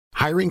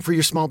Hiring for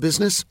your small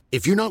business?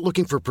 If you're not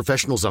looking for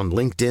professionals on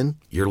LinkedIn,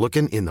 you're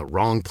looking in the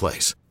wrong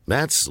place.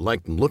 That's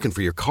like looking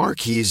for your car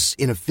keys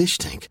in a fish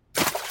tank.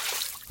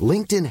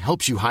 LinkedIn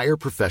helps you hire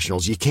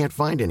professionals you can't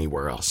find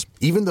anywhere else,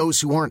 even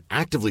those who aren't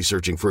actively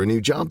searching for a new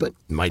job but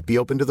might be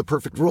open to the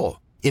perfect role.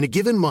 In a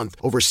given month,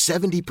 over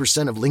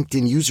 70% of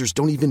LinkedIn users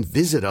don't even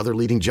visit other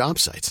leading job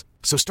sites.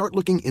 So start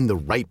looking in the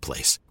right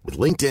place. With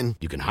LinkedIn,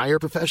 you can hire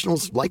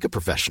professionals like a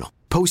professional.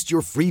 Post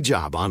your free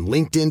job on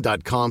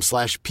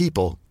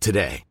linkedin.com/people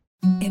today.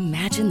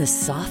 Imagine the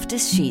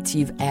softest sheets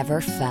you've ever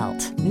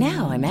felt.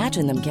 Now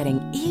imagine them getting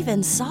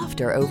even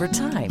softer over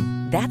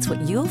time. That's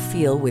what you'll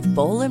feel with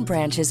Boll &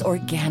 Branch's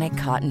organic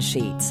cotton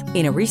sheets.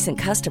 In a recent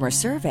customer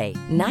survey,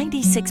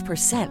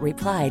 96%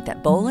 replied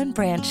that Boll &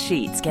 Branch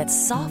sheets get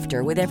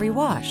softer with every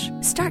wash.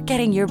 Start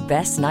getting your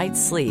best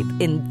night's sleep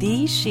in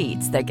these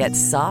sheets that get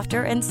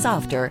softer and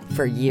softer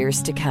for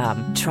years to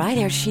come. Try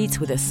their sheets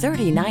with a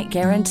 30-night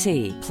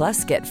guarantee.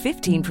 Plus, get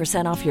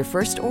 15% off your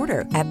first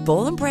order at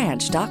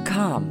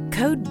bollandbranch.com.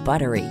 Code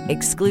BUTTERY.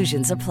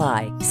 Exclusions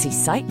apply. See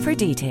site for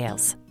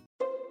details.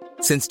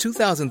 Since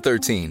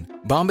 2013,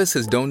 Bombas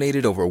has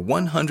donated over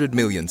 100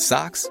 million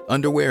socks,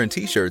 underwear, and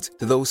T-shirts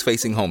to those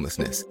facing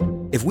homelessness.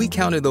 If we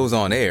counted those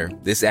on air,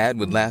 this ad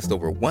would last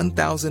over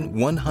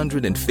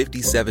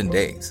 1,157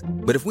 days.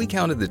 But if we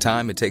counted the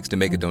time it takes to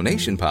make a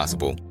donation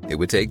possible, it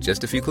would take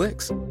just a few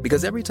clicks.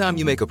 Because every time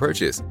you make a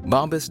purchase,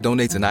 Bombas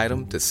donates an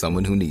item to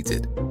someone who needs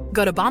it.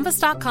 Go to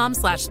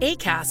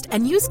bombas.com/ACAST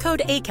and use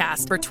code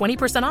ACAST for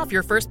 20% off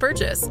your first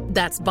purchase.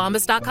 That's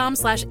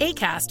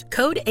bombas.com/ACAST,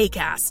 code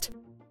ACAST.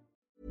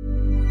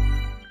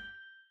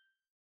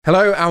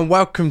 Hello and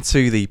welcome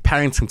to the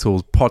Parenting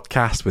Tools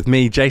podcast with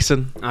me,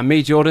 Jason. And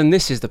me, Jordan.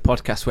 This is the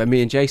podcast where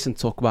me and Jason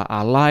talk about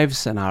our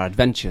lives and our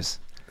adventures.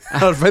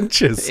 Our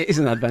adventures? It is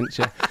an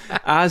adventure.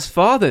 As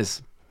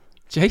fathers.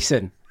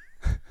 Jason,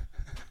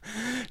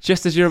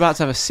 just as you're about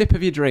to have a sip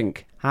of your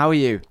drink, how are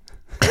you?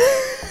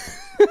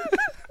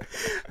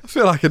 I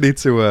feel like I need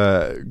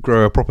to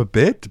grow a proper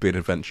beard to be an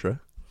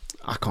adventurer.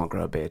 I can't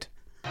grow a beard.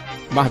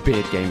 My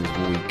beard game is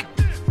weak.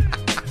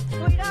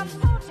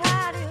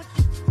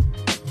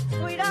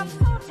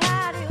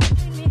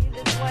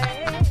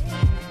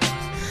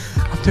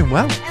 I'm doing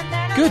well.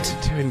 Good.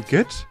 Doing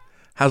good.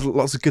 Has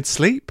lots of good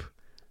sleep.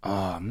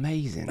 Oh,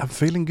 amazing. I'm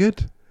feeling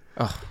good.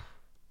 Oh,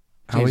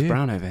 How James are you?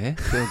 Brown over here.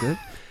 Feel good.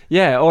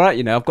 Yeah, all right.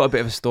 You know, I've got a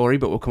bit of a story,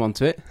 but we'll come on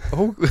to it.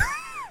 Oh,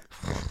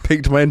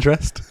 piqued my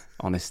interest.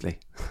 Honestly.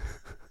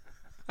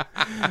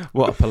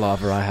 What a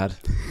palaver I had.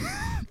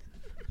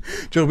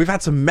 John, we've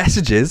had some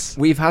messages.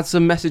 We've had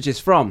some messages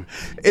from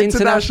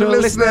International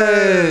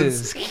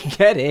listeners.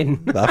 Get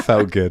in. That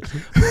felt good.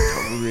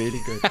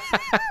 Really good.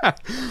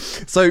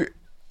 So,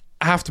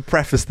 I have to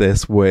preface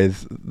this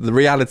with the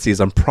reality is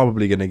I'm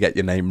probably going to get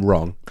your name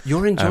wrong.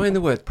 You're enjoying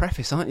the word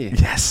preface, aren't you?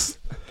 Yes,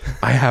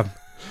 I am.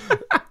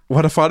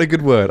 When I find a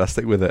good word, I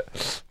stick with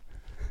it.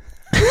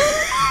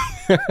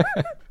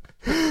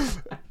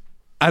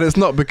 And it's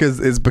not because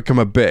it's become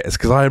a bit, it's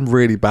because I am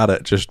really bad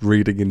at just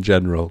reading in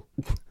general.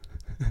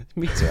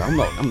 Me too. I'm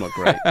not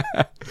great.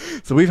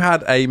 So we've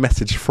had a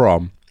message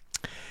from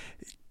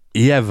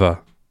Eva.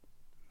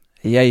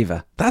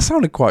 Yeva. That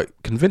sounded quite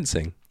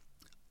convincing.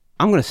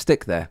 I'm going to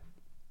stick there.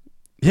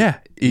 Yeah.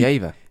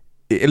 Yeva.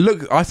 It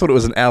looked. I thought it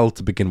was an L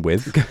to begin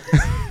with,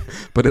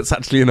 but it's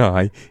actually an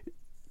I.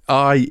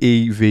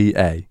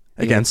 I-E-V-A.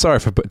 Again, sorry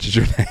if I butchered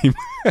your name.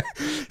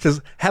 It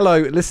says, hello,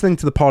 listening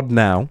to the pod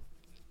now.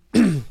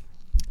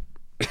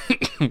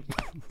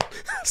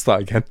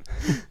 Start again.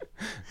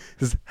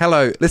 Says,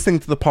 hello, listening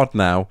to the pod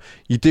now.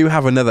 You do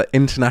have another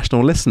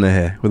international listener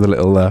here with a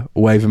little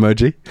wave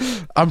emoji.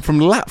 I'm from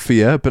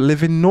Latvia, but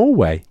live in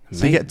Norway.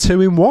 So you get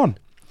 2 in 1.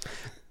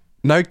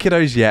 No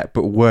kiddos yet,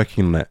 but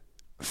working on it.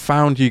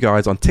 Found you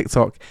guys on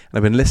TikTok and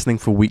I've been listening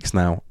for weeks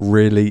now.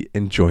 Really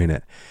enjoying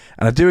it.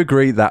 And I do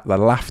agree that the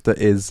laughter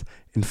is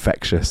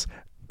infectious.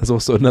 There's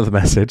also another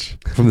message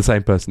from the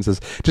same person. It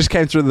says, just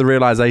came through the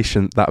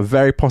realization that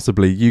very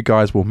possibly you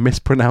guys will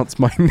mispronounce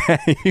my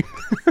name.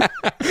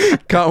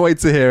 Can't wait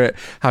to hear it,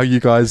 how you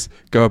guys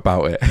go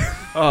about it.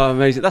 Oh,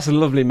 amazing. That's a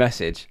lovely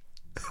message.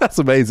 That's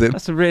amazing.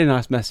 That's a really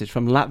nice message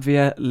from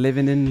Latvia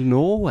living in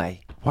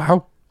Norway.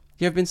 Wow.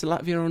 You ever been to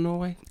Latvia or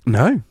Norway?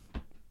 No.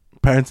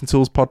 Parenting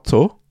Tools pod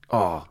tour.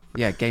 Oh,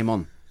 yeah, game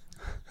on.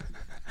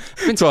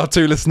 To our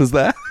 2 listeners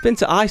there. Been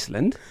to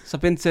Iceland. So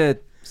I've been to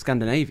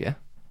Scandinavia.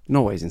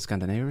 Norway's in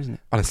Scandinavia, isn't it?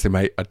 Honestly,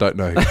 mate, I don't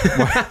know.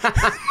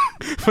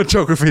 My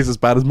geography is as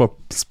bad as my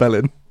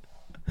spelling.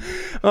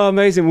 Oh,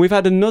 amazing. We've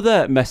had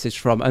another message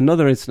from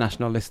another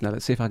international listener.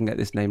 Let's see if I can get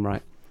this name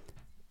right.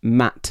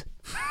 Matt.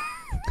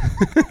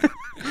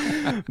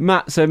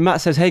 Matt. So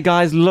Matt says, hey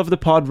guys, love the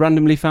pod.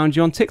 Randomly found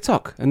you on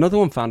TikTok. Another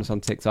one found us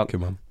on TikTok.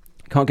 Come on.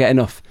 Can't get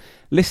enough.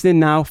 Listening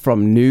now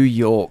from New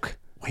York.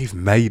 We've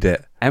made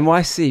it.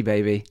 NYC,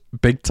 baby.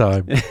 Big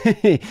time.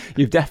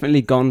 You've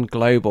definitely gone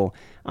global.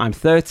 I'm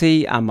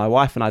 30 and my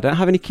wife and I don't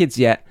have any kids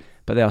yet,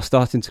 but they are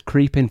starting to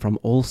creep in from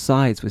all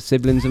sides with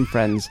siblings and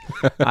friends,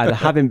 either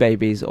having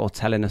babies or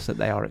telling us that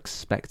they are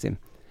expecting.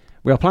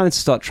 We are planning to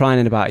start trying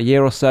in about a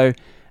year or so,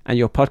 and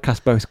your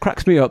podcast both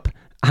cracks me up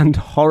and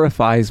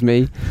horrifies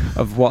me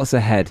of what's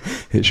ahead.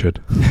 It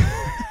should.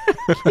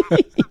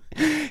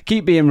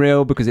 Keep being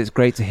real because it's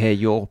great to hear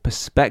your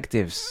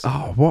perspectives.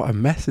 Oh, what a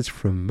message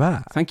from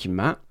Matt. Thank you,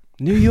 Matt.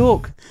 New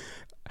York.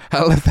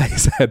 I love that he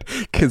said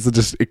kids are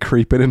just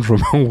creeping in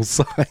from all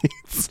sides.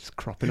 Just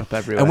cropping up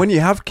everywhere. And when you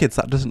have kids,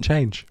 that doesn't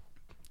change.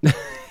 They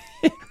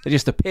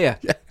just appear.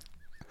 Yeah.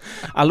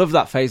 I love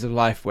that phase of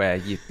life where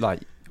you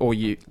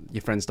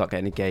your friends start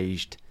getting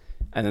engaged,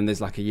 and then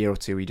there's like a year or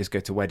two where you just go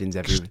to weddings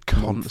every just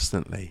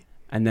constantly month,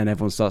 and then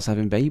everyone starts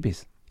having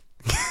babies.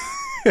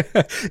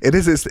 It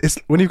is. It's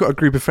when you've got a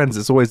group of friends,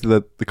 it's always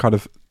the kind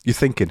of, you're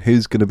thinking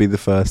who's going to be the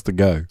first to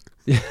go.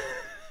 Yeah.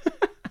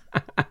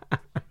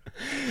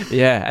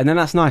 Yeah, and then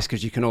that's nice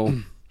because you can all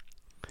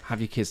have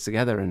your kids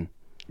together. And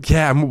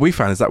yeah, and what we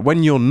found is that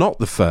when you're not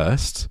the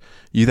first,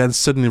 you then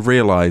suddenly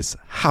realise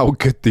how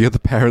good the other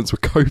parents were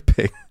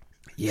coping.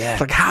 Yeah.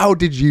 It's like, how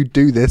did you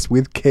do this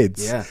with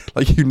kids? Yeah.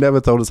 Like, you never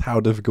told us how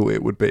difficult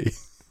it would be.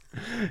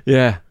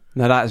 Yeah.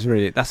 No,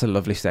 that's a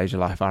lovely stage of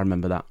life. I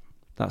remember that.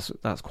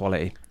 That's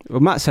quality.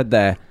 Well, Matt said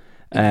there,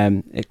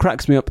 it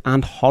cracks me up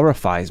and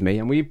horrifies me.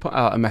 And we put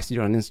out a message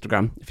on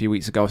Instagram a few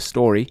weeks ago, a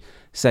story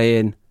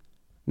saying,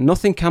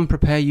 nothing can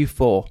prepare you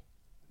for ...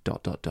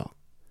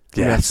 Yes.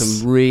 We had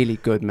some really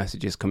good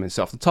messages coming.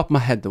 So off the top of my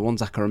head, the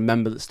ones I can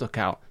remember that stuck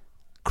out,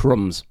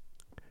 crumbs.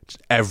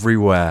 Just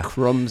everywhere.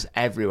 Crumbs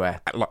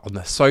everywhere. Like on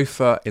the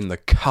sofa, in the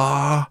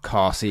car.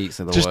 Car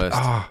seats are the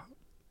worst.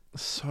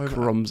 So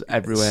crumbs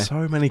everywhere.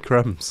 So many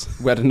crumbs.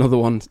 We had another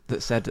one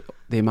that said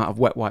the amount of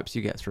wet wipes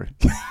you get through.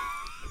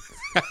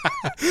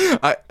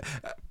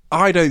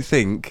 I don't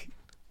think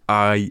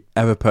I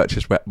ever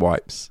purchased wet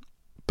wipes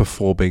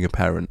before being a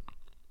parent.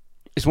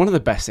 It's one of the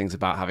best things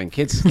about having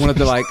kids. One of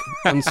the like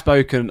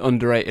unspoken,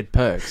 underrated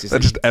perks. They're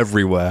just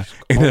everywhere,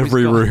 in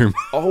every room.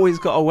 Always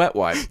got a wet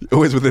wipe.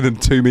 Always within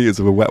 2 meters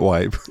of a wet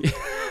wipe.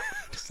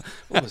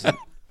 What was it?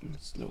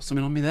 There's a little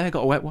something on me there.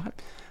 Got a wet wipe.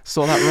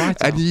 Saw that right.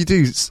 And you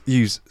do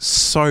use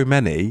so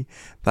many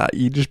that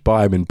you just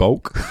buy them in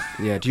bulk.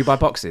 Yeah. Do you buy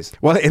boxes?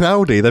 Well, in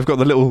Aldi, they've got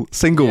the little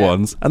single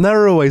ones, and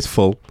they're always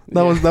full.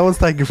 No one's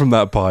taking from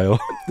that pile.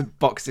 The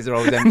boxes are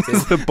always empty.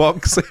 The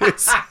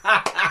boxes.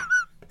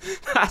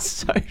 That's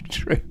so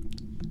true.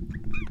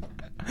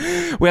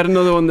 We had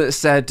another one that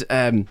said,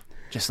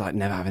 just like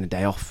never having a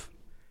day off.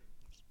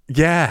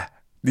 Yeah.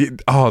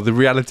 The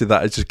reality of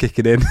that is just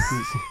kicking in.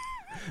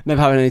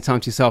 Never having any time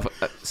to yourself.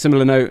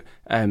 Similar note,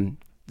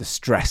 the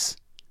stress.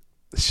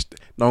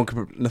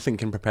 Nothing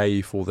can prepare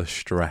you for the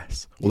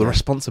stress or the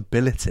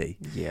responsibility.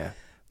 Yeah.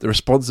 The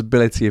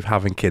responsibility of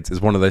having kids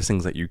is one of those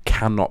things that you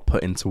cannot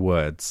put into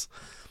words.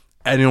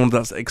 Anyone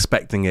that's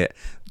expecting it,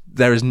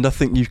 there is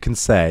nothing you can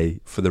say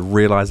for the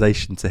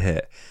realization to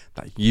hit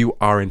that you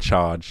are in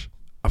charge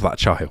of that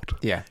child.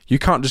 Yeah. You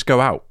can't just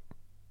go out.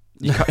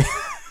 You can't.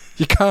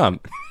 You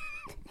can't.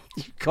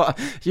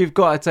 You've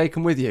got to take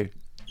them with you.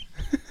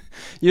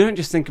 You don't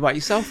just think about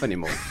yourself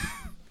anymore.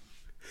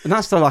 And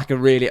that's like a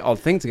really odd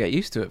thing to get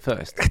used to at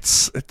first.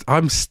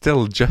 I'm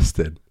still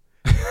adjusting.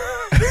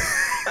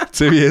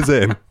 2 years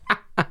in.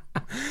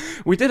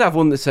 We did have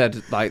one that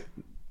said like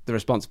the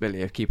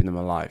responsibility of keeping them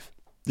alive.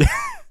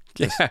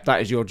 Yeah.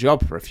 That is your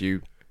job for a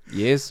few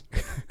years.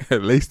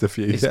 At least a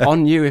few. It's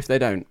on you if they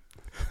don't.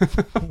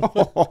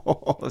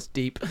 That's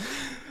deep.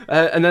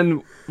 And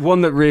then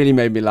one that really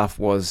made me laugh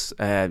was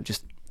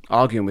just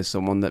arguing with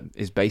someone that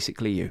is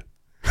basically you.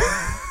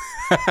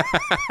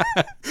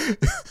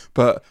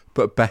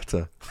 but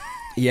better.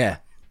 Yeah.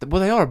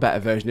 Well, they are a better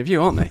version of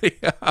you, aren't they?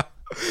 Yeah.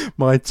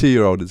 My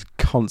 2-year-old is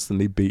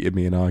constantly beating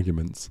me in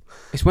arguments.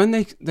 It's when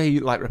they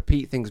like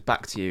repeat things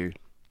back to you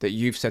that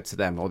you've said to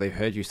them or they've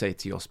heard you say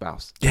to your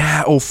spouse.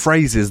 Yeah, or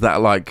phrases that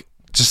like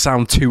just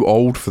sound too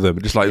old for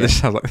them. Just like this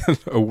sounds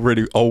like a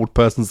really old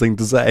person's thing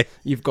to say.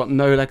 You've got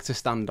no leg to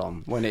stand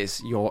on when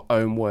it's your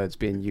own words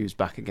being used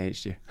back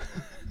against you.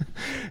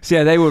 So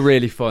yeah, they were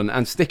really fun.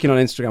 And sticking on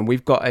Instagram,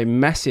 we've got a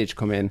message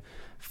come in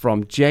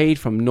from Jade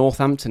from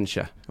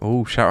Northamptonshire.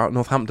 Oh, shout out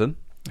Northampton.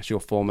 That's your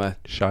former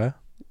Shire.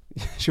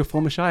 It's your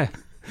former Shire.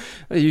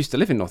 You used to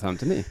live in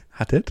Northampton, didn't you?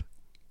 I did.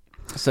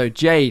 So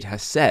Jade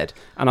has said,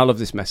 and I love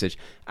this message,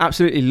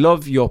 absolutely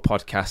love your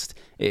podcast.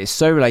 It is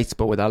so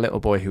relatable with our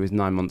little boy who is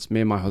 9 months.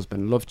 Me and my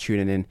husband love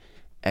tuning in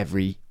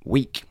every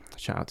week.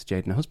 Shout out to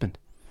Jade and her husband.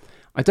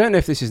 I don't know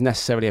if this is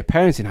necessarily a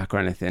parenting hack or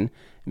anything,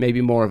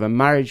 maybe more of a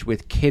marriage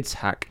with kids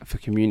hack for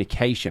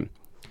communication.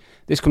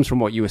 This comes from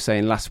what you were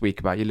saying last week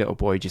about your little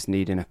boy just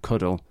needing a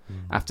cuddle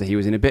after he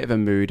was in a bit of a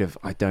mood of,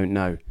 I don't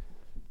know.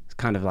 It's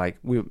kind of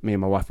like me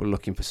and my wife were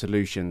looking for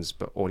solutions,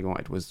 but all he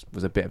wanted was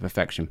a bit of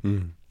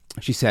affection.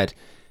 She said,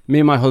 me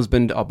and my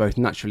husband are both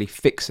naturally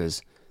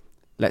fixers.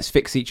 Let's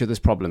fix each other's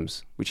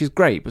problems, which is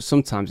great, but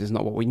sometimes it's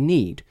not what we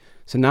need.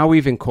 So now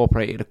we've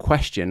incorporated a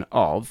question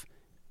of,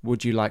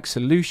 would you like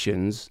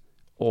solutions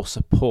or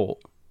support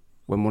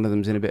when one of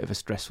them's in a bit of a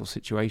stressful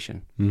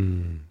situation?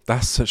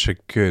 That's such a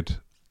good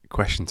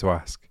question to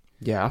ask.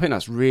 Yeah, I think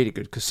that's really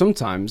good because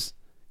sometimes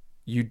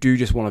you do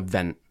just want to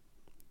vent.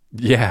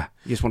 Yeah.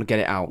 You just want to get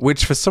it out.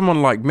 Which for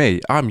someone like me,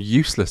 I'm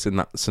useless in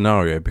that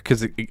scenario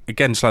because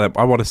again, just like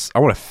I want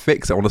to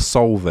fix it, I want to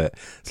solve it.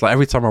 It's like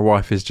every time my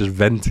wife is just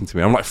venting to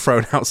me, I'm like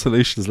throwing out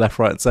solutions left,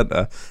 right, and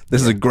centre.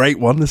 This is a great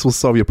one. This will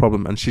solve your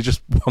problem, and she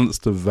just wants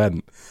to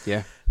vent.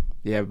 Yeah,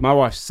 my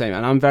wife's the same,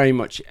 and I'm very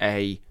much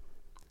a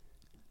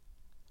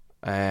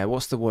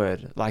what's the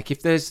word? Like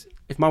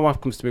if my wife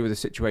comes to me with a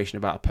situation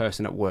about a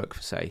person at work,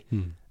 for say.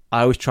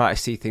 I always try to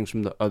see things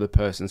from the other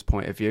person's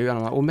point of view. And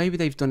I'm like, well, maybe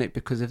they've done it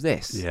because of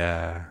this.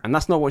 Yeah. And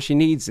that's not what she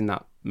needs in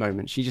that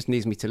moment. She just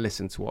needs me to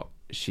listen to what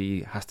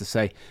she has to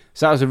say.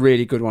 So that was a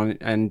really good one.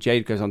 And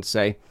Jade goes on to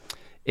say,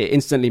 it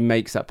instantly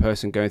makes that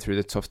person going through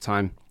the tough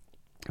time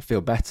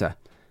feel better.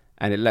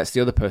 And it lets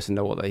the other person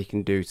know what they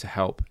can do to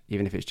help,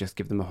 even if it's just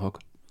give them a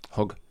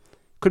hug.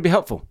 Could be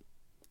helpful.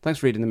 Thanks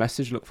for reading the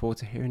message. Look forward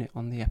to hearing it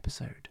on the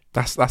episode.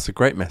 That's a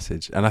great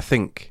message. And I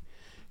think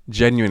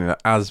genuinely,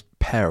 as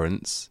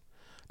parents,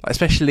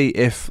 especially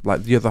if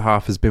like the other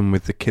half has been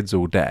with the kids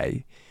all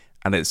day,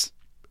 and it's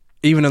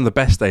even on the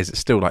best days it's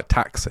still like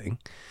taxing,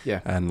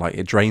 and like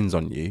it drains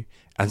on you,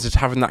 and just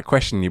having that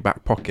question in your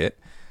back pocket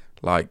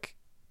like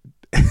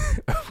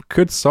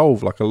could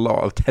solve like a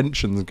lot of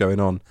tensions going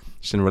on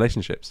just in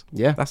relationships.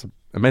 That's an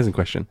amazing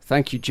question.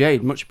 Thank you,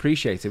 Jade, much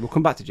appreciated. We'll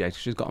come back to Jade.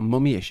 She's got a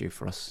mummy issue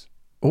for us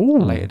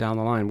later down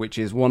the line, which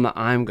is one that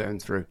I'm going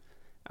through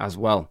as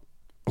well.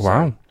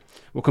 Wow. So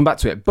we'll come back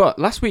to it. But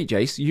last week,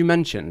 Jace, you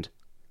mentioned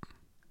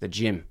the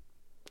gym.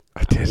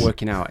 I did.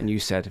 Working out, and you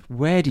said,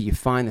 where do you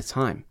find the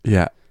time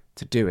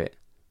to do it?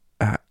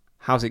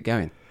 How's it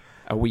going?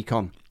 A week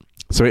on?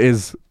 So it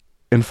is,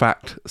 in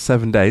fact,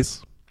 7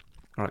 days.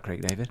 All right,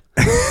 Craig David.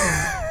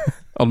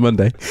 On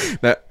Monday.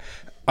 Now,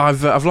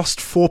 I've lost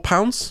 4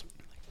 pounds.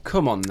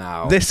 Come on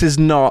now. This is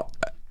not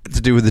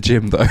to do with the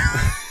gym, though.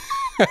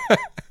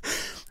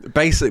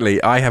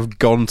 Basically, I have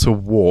gone to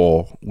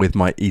war with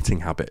my eating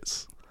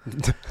habits.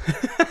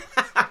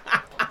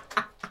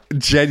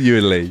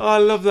 Genuinely. Oh, I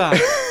love that.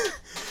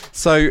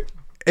 So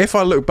if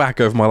I look back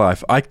over my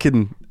life, I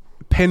can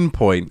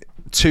pinpoint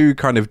 2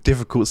 kind of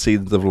difficult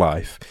seasons of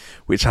life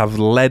which have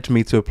led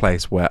me to a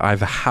place where I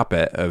have a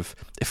habit of,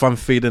 if I'm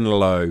feeling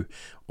low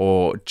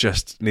or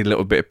just need a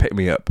little bit of pick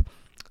me up,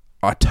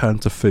 I turn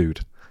to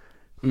food.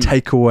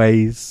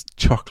 Takeaways,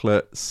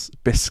 chocolates,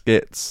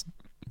 biscuits,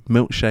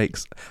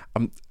 milkshakes.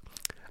 I'm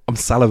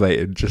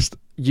salivating just.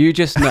 You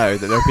just know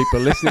that there are people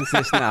listening to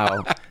this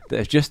now that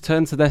have just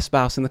turned to their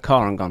spouse in the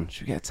car and gone,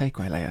 should we get a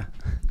takeaway later?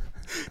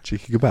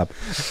 Cheeky kebab.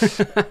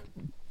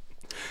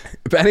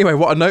 But anyway,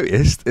 what I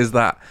noticed is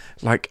that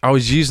like I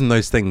was using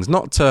those things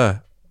not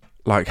to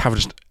like have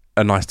just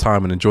a nice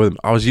time and enjoy them.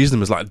 I was using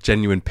them as like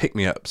genuine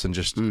pick-me-ups and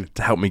just to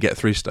help me get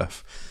through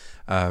stuff.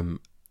 And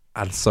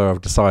so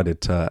I've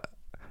decided to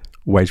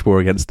wage war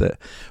against it.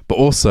 But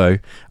also,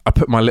 I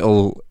put my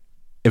little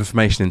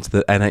information into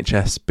the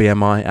NHS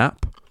BMI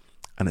app,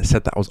 and it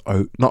said that I was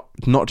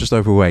not just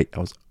overweight, I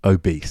was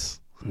obese.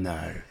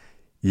 No.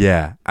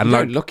 Yeah. And you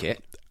like, don't look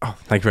it. Oh,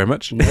 thank you very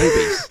much.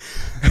 Nobies.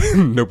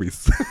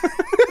 Nobies.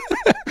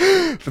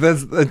 But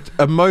there's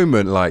a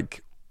moment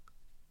like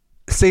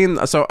seeing.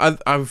 So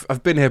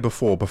I've been here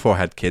before I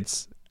had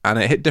kids, and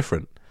it hit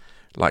different.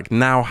 Like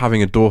now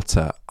having a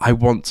daughter, I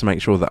want to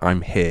make sure that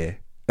I'm here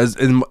as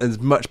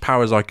much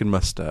power as I can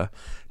muster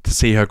to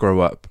see her grow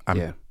up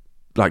and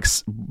like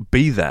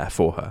be there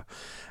for her.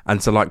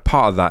 And so like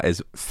part of that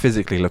is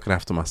physically looking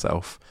after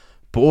myself,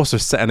 but also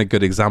setting a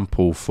good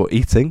example for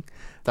eating.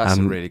 That's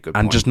a really good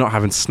point. And just not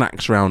having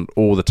snacks around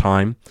all the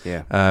time.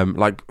 Yeah.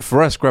 Like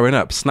for us growing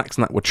up, snacks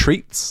and that were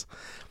treats.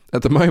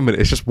 At the moment,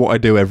 it's just what I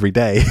do every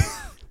day.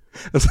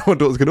 And so my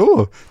daughter's going,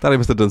 oh, Daddy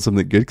must have done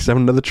something good because I have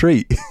another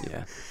treat.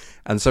 Yeah.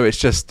 And so it's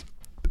just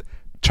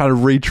trying to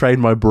retrain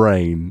my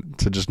brain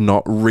to just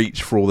not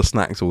reach for all the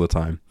snacks all the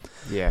time.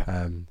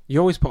 Yeah. You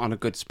always put on a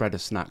good spread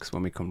of snacks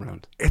when we come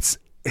round. It's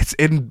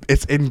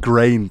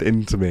ingrained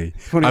into me.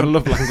 One of your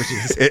love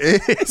languages.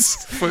 It is.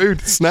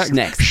 Food, snacks.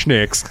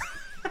 Schnacks.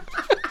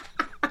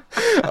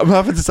 I'm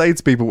having to say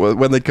to people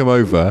when they come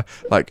over,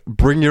 like,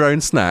 bring your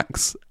own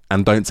snacks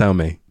and don't tell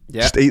me.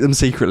 Yeah. Just eat them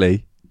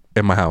secretly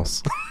in my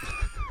house.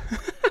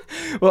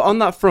 Well, on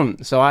that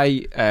front, so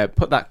I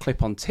put that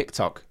clip on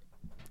TikTok.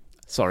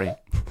 Sorry.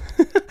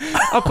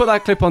 I put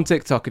that clip on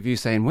TikTok of you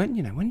saying, when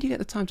do you get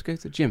the time to go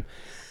to the gym?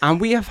 And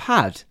we have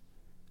had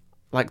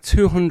like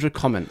 200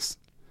 comments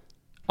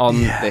on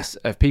this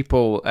of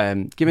people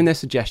giving their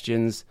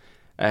suggestions,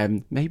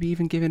 maybe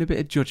even giving a bit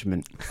of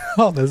judgment.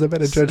 Oh, there's a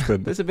bit of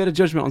judgment. There's a bit of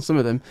judgment on some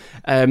of them.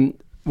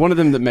 One of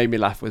them that made me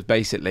laugh was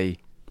basically,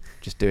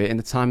 just do it in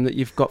the time that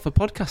you've got for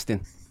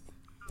podcasting.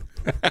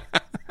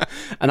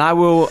 And I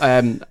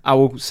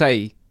will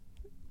say,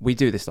 we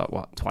do this like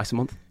what, twice a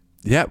month?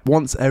 Yeah,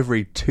 once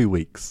every 2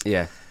 weeks.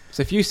 Yeah. So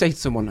if you say to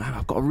someone, oh,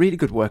 I've got a really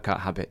good workout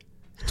habit,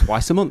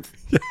 twice a month,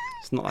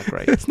 it's not that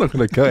great. It's not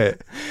going to cut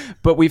it.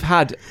 But we've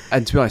had,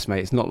 and to be honest, mate,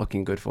 it's not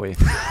looking good for you.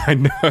 I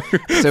know.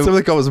 So, some of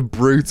the comments are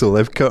brutal.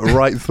 They've cut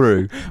right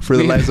through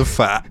the layers of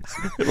fat,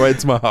 right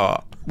into my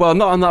heart. Well,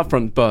 not on that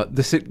front, but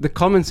the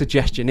common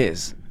suggestion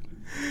is,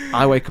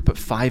 I wake up at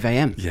 5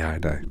 a.m. Yeah, I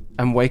know.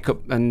 and wake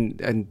up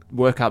and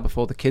work out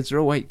before the kids are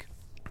awake.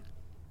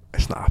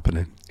 It's not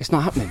happening. It's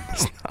not happening.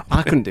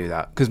 I couldn't do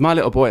that because my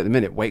little boy at the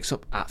minute wakes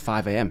up at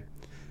 5 a.m.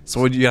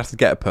 So would you have to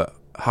get up at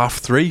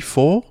 3:30,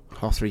 4?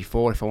 3:30,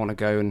 4 if I want to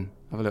go and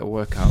have a little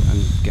workout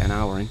and get an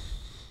hour in.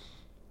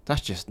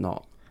 That's just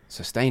not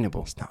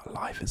sustainable. It's not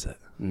life, is it?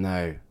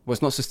 No. Well,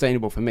 it's not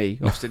sustainable for me.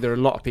 Obviously, there are a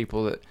lot of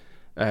people that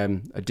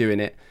are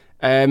doing it.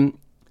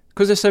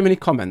 Because there's so many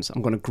comments,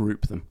 I'm going to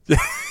group them.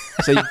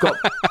 So you've got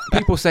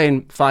people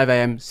saying 5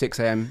 a.m., 6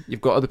 a.m.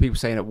 You've got other people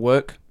saying at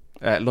work,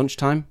 at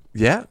lunchtime.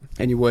 Yeah.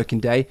 And your working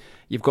day.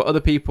 You've got other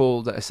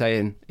people that are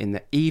saying in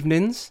the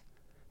evenings.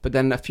 But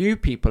then a few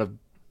people have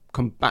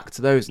come back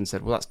to those and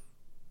said, well,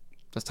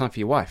 that's time for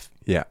your wife.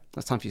 Yeah.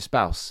 That's time for your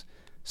spouse.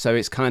 So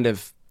it's kind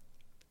of,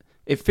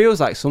 it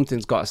feels like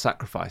something's got to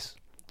sacrifice,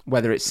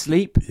 whether it's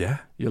sleep,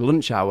 your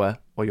lunch hour,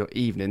 or your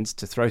evenings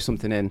to throw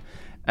something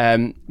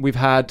in. We've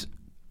had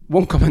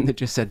one comment that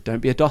just said, don't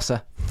be a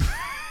dosser.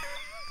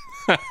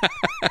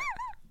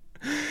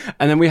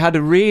 And then we had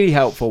a really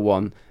helpful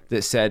one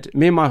that said,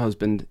 me and my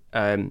husband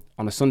on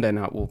a Sunday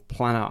night will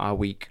plan out our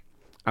week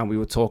and we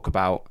will talk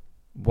about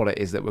what it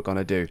is that we're going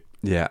to do.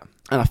 Yeah.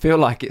 And I feel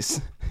like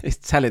it's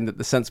telling that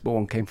the sensible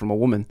one came from a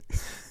woman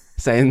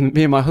saying,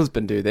 me and my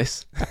husband do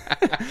this.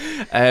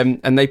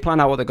 And they plan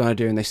out what they're going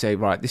to do and they say,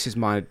 right, this is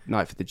my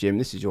night for the gym,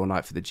 this is your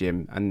night for the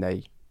gym. And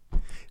they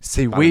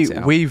see,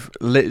 we've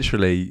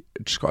literally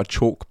just got a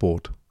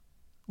chalkboard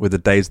with the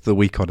days of the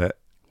week on it.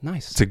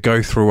 Nice. To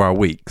go through our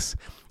weeks.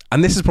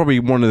 And this is probably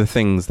one of the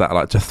things that I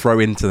like to throw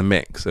into the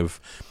mix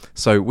of.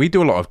 So we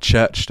do a lot of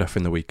church stuff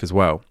in the week as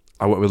well.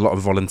 I work with a lot of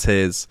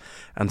volunteers,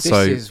 and this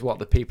is what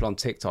the people on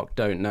TikTok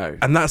don't know.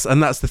 And that's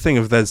the thing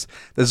of there's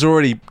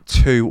already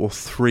 2 or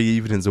 3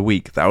 evenings a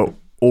week that are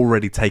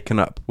already taken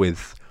up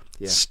with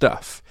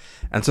stuff,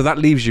 and so that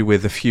leaves you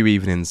with a few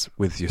evenings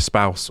with your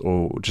spouse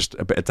or just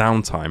a bit of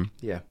downtime.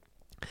 Yeah,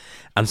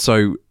 and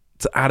so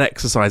to add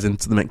exercise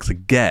into the mix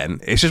again,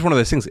 it's just one of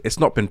those things. It's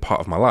not been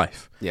part of my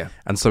life. Yeah,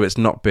 and so it's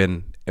not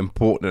been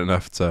important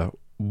enough to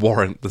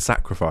warrant the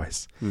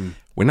sacrifice.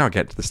 We now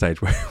get to the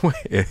stage where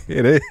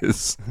it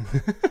is.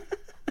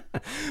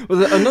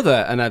 Well,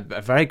 another and a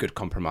very good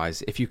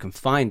compromise, if you can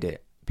find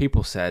it,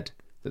 people said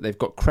that they've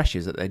got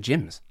creches at their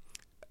gyms.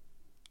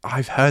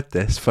 I've heard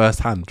this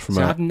firsthand from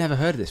I've never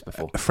heard of this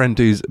before. A friend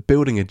who's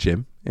building a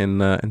gym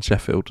in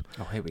Sheffield.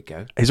 Oh, here we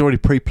go. He's already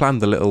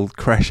pre-planned the little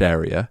creche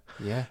area.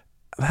 Yeah.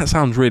 That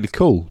sounds really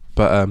cool,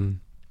 but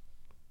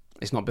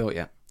it's not built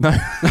yet. No,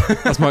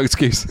 that's my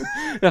excuse.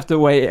 You have to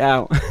wait it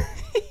out.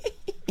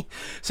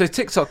 So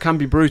TikTok can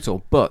be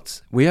brutal,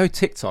 but we owe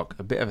TikTok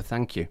a bit of a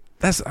thank you.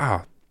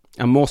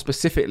 And more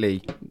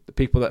specifically, the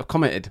people that have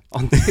commented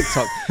on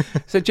TikTok.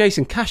 So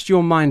Jason, cast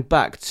your mind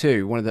back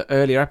to one of the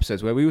earlier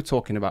episodes where we were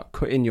talking about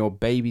cutting your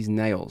baby's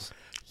nails.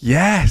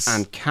 Yes.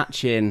 And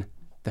catching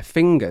the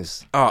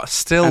fingers. Oh,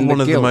 still one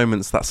of the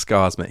moments that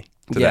scars me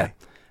today. Yeah,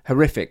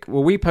 horrific.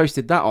 Well, we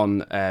posted that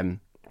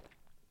on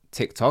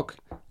TikTok,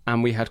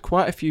 and we had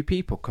quite a few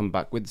people come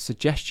back with the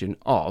suggestion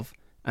of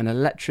an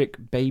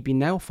electric baby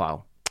nail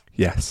file.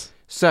 Yes.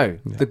 So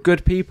the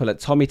good people at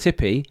Tommy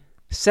Tippy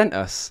sent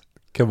us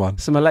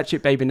some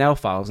electric baby nail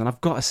files, and I've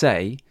got to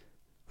say,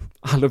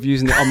 I love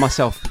using it on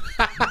myself.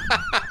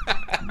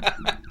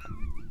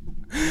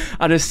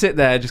 I just sit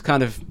there, just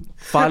kind of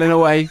filing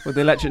away with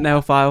the electric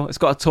nail file. It's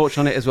got a torch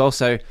on it as well,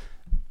 so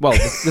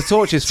the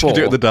torch is for. You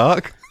do it in the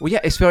dark. Well,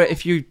 yeah, it's for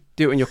if you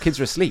do it when your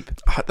kids are asleep.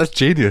 That's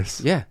genius.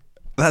 Yeah.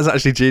 That's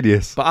actually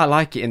genius. But I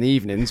like it in the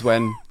evenings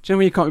when, do you know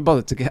when you can't be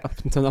bothered to get up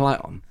and turn the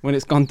light on? When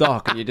it's gone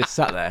dark and you just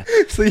sat there.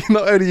 So you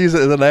not only use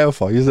it as a nail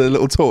file, you use it as a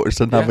little torch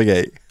to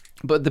navigate.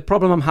 But the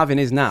problem I'm having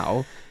is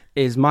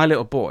my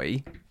little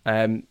boy,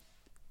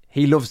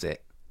 he loves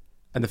it.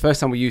 And the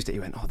first time we used it, he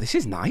went, oh, this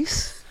is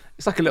nice.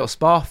 It's like a little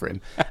spa for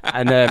him.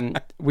 And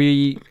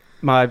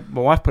my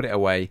wife put it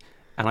away,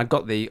 and I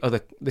got the other,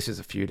 this is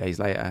a few days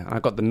later, and I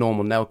got the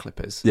normal nail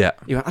clippers. Yeah.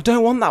 He went, I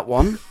don't want that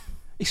one.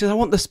 He says, I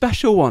want the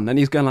special one. And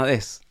he's going like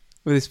this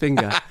with his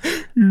finger.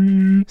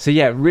 So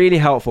yeah, really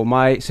helpful.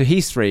 So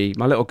he's 3,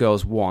 my little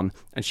girl's 1,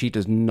 and she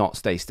does not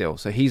stay still.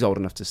 So he's old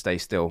enough to stay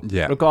still.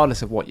 Yeah.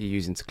 Regardless of what you're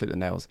using to clip the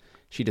nails,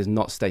 she does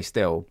not stay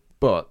still.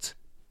 But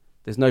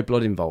there's no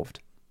blood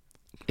involved.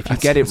 If you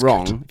get it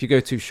wrong, if you go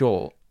too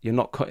short, you're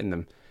not cutting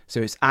them.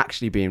 So it's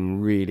actually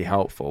been really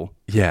helpful.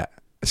 Yeah.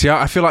 See,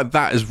 I feel like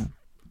that is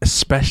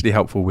especially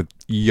helpful with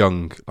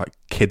young, like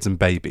kids and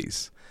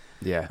babies.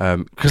 Yeah.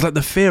 Because like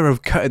the fear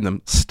of cutting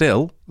them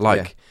still,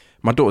 like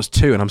my daughter's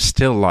 2 and I'm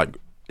still like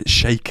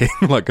shaking,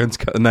 like going to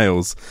cut the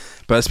nails.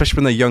 But especially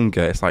when they're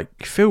younger, it's like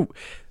you feel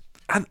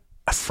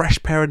a fresh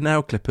pair of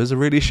nail clippers are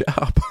really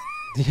sharp.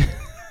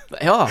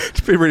 They are.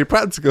 To be really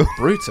practical.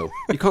 Brutal.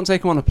 You can't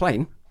take them on a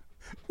plane.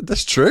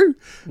 That's true.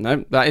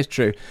 No, that is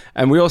true.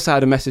 And we also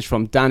had a message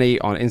from Danny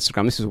on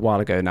Instagram. This was a while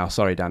ago now.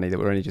 Sorry, Danny, that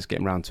we're only just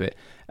getting around to it.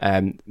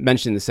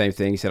 Mentioning the same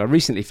thing. He said, I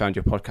recently found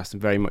your podcast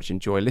and very much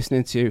enjoy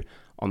listening to you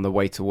on the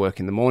way to work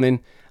in the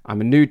morning.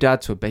 I'm a new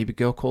dad to a baby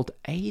girl called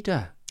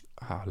Ada.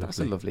 Oh, That's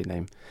a lovely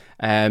name.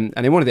 And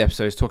in one of the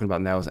episodes, talking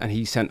about nails, and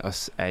he sent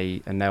us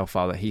a nail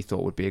file that he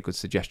thought would be a good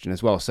suggestion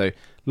as well. So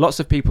lots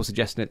of people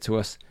suggesting it to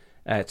us.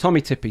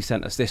 Tommy Tippy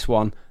sent us this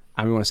one,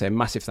 and we want to say a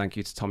massive thank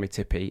you to Tommy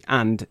Tippy.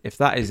 And if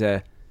that is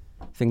a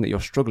thing that you're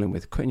struggling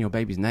with, cutting your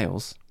baby's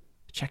nails,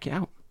 check it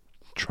out.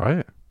 Try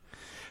it.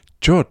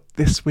 George,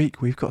 this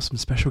week we've got some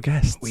special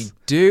guests. We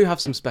do have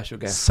some special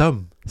guests.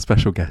 Some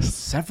special guests.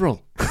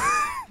 Several.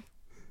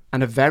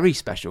 And a very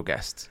special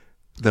guest.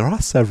 There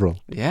are several.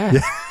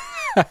 Yeah.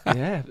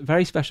 Yeah,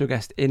 very special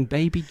guest in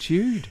baby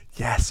Jude.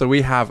 Yeah, so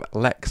we have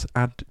Lex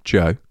and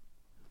Joe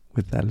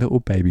with their little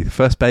baby. The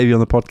first baby on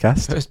the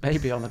podcast. First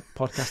baby on the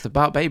podcast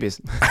about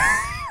babies.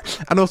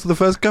 And also the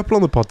first couple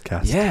on the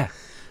podcast. Yeah.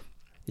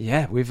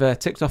 Yeah, we've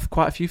ticked off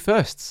quite a few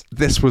firsts.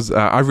 This was,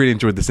 I really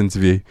enjoyed this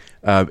interview.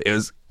 It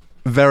was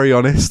very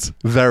honest,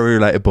 very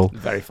relatable.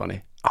 Very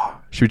funny. Oh,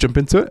 should we jump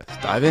into it?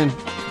 Let's dive in.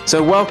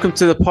 So welcome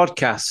to the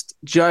podcast,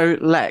 Joe,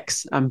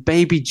 Lex and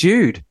baby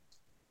Jude.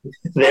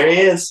 There he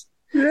is.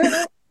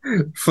 Yeah.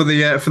 For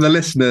the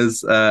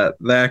listeners,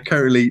 they're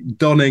currently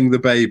donning the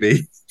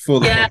baby for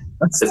the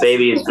podcast. The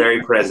baby is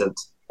very present.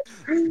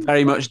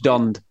 Very much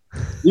donned.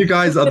 You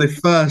guys are the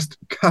first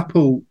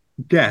couple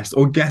guest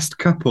or guest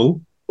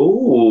couple.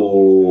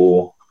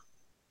 Ooh,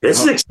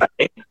 this is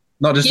exciting.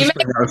 Not just You to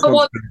may spread that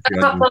want responsibility a on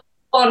you. couple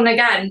on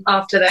again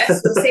after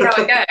this. We'll see how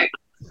it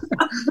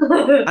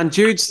goes. And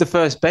Jude's the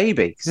first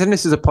baby. Because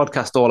this is a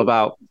podcast all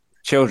about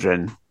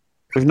children.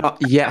 We've not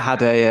yet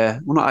had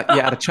a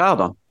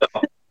child on.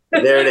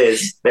 There it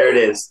is. There it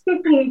is.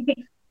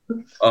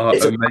 Oh,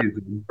 It's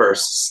amazing.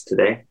 Firsts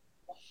today.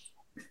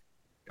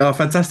 Oh,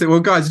 fantastic. Well,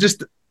 guys,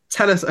 just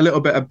tell us a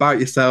little bit about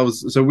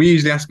yourselves. So we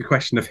usually ask a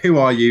question of who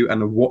are you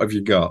and what have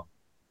you got?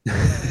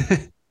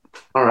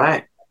 All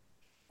right.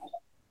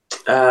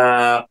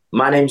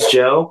 My name's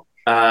Joe.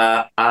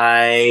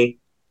 I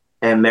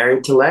am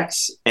married to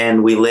Lex,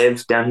 and we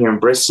live down here in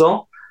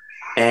Bristol.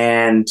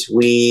 And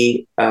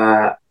we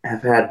have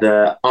had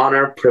the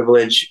honor,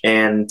 privilege,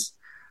 and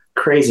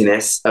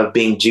craziness of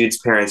being Jude's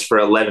parents for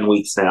 11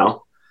 weeks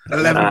now.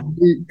 11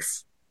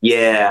 weeks.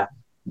 Yeah.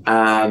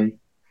 And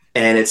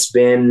it's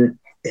been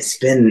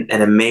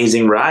an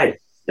amazing ride,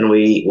 and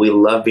we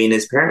love being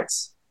his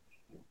parents.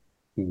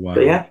 Wow.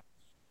 But yeah.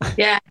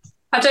 Yeah,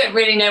 I don't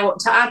really know what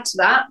to add to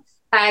that.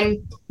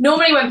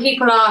 Normally when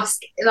people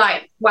ask,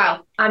 like,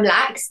 well, I'm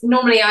Lex,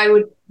 normally I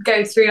would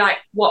go through like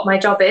what my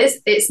job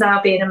is. It's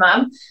now being a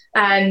mum,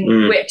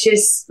 which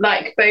is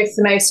like both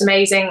the most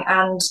amazing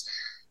and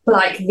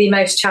like the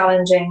most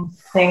challenging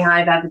thing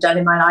I've ever done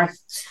in my life.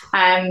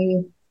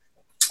 And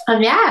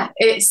yeah,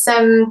 it's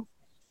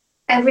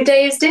every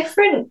day is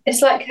different.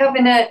 It's like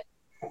having a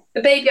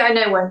baby I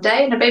know one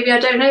day and a baby I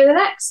don't know the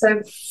next.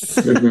 So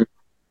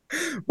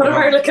what a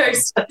roller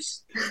coaster.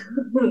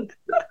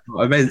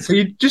 Amazing. So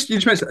you just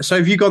mentioned, so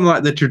have you gone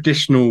like the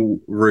traditional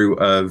route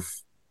of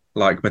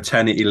like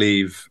maternity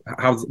leave?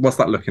 What's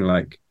that looking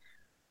like?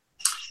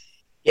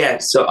 Yeah.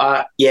 So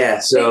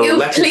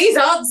Lex Please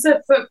answer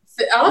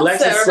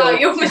about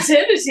your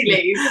maternity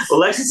leave. Well,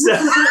 Lex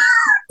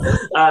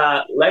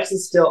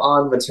is still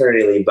on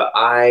maternity leave, but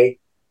I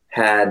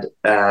had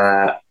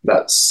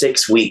about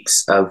 6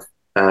 weeks of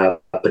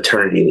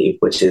paternity leave,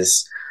 which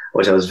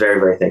I was very,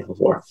 very thankful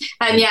for.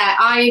 And yeah,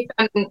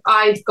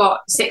 I've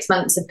got 6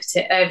 months of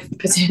maternity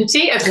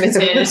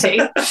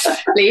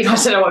leave. I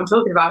don't know what I'm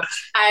talking about.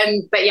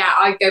 But yeah,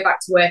 I go back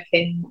to work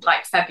in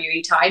like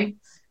February time.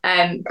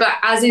 But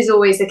as is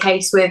always the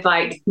case with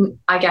like,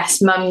 I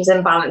guess, mums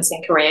and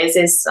balancing careers,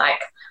 is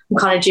like I'm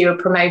kind of due a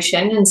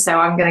promotion, and so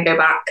I'm going to go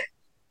back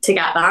to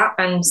get that.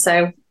 And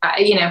so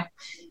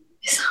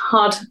it's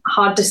hard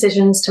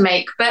decisions to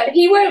make. But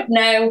he won't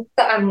know.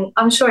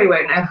 I'm sure he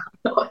won't know.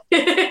 But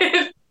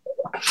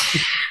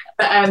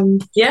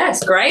yeah,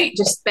 it's great.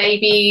 Just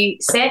baby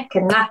sick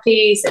and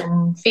nappies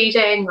and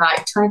feeding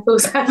like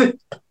 24/7.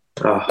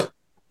 Oh.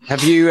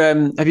 Have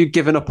you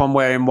given up on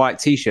wearing white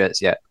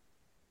t-shirts yet?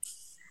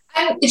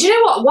 Do you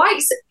know what?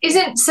 White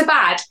isn't so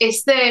bad.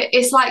 It's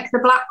like the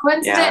black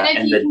ones. Yeah, I don't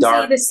know if you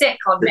can see the sick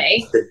on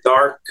me. The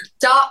dark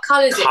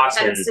colours it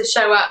cotton tends to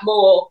show up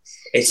more.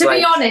 It's to like,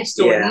 be honest,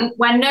 Jordan,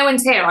 when no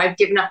one's here, I've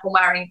given up on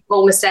wearing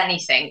almost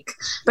anything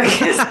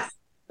because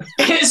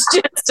it's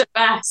just a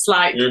mess.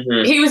 Like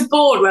he was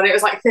bored when it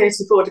was like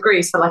 34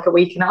 degrees for like a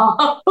week and a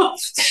half,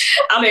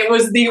 and it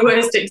was the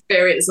worst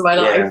experience of my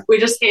life. We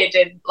just hid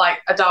in like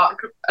a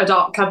dark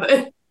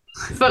cupboard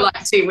for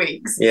like 2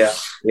 weeks. Yeah.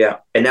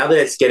 And now that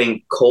it's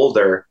getting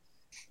colder,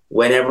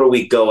 whenever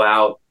we go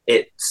out,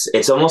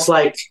 it's almost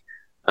like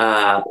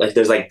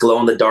there's like glow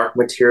in the dark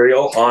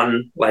material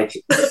on like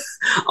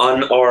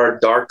on our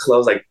dark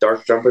clothes, like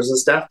dark jumpers and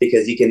stuff,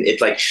 because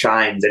it like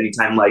shines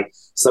anytime like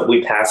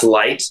we pass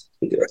light,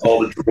 all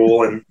the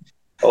drool and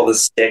all the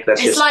stick that's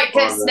it's just like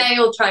a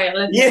snail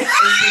trail.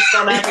 It's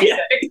on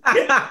everything.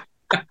 Yeah.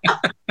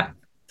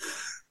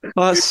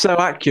 Oh, that's so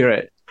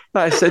accurate.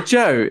 Right, so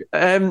Joe,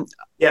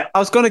 yeah, I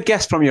was going to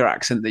guess from your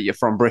accent that you're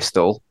from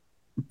Bristol,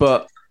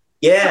 but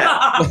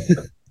yeah,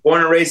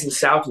 born and raised in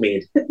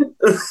Southmead.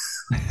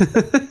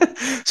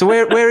 So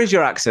where is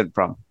your accent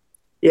from?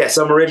 Yeah,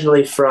 so I'm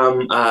originally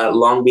from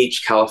Long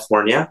Beach,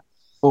 California.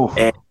 Oh,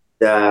 And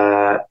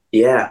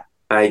yeah,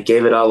 I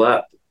gave it all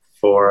up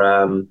for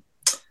the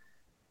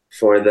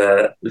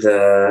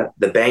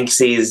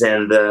Banksies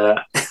and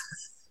the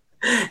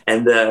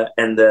and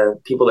the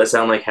people that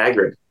sound like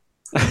Hagrid.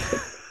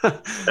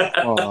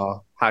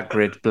 oh,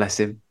 Hagrid, bless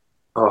him.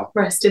 Oh,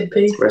 Rest in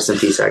peace. rest in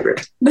peace,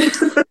 Hagrid.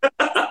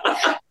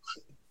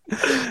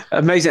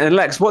 Amazing. And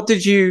Lex, what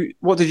did you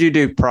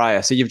do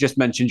prior? So you've just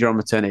mentioned you're on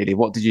maternity leave.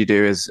 What did you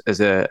do as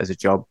a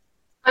job?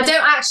 I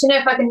don't actually know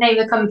if I can name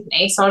the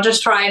company, so I'll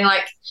just try and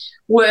like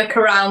work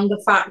around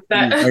the fact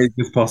that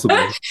As possible.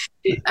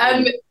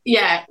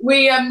 yeah,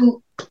 we have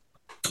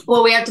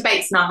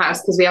debates in our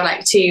house because we have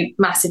like two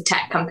massive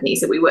tech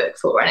companies that we work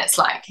for, and it's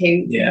like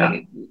who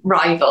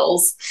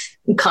rivals,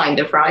 kind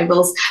of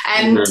rivals.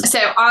 So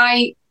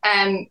I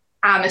am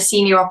a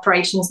senior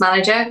operations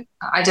manager.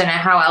 I don't know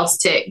how else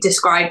to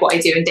describe what I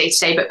do in day to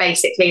day, but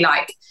basically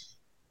like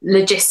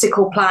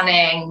logistical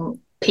planning,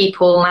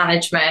 people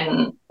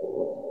management,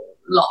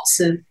 lots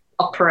of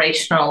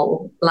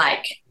operational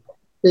like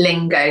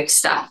lingo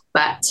stuff,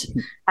 but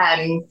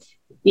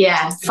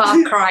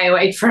far cry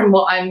away from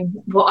what I'm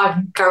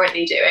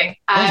currently doing.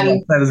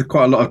 There's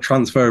quite a lot of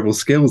transferable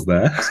skills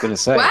there. I was going to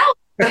say. Well,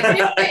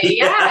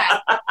 yeah.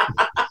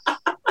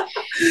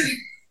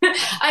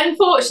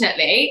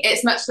 Unfortunately,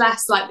 it's much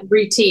less like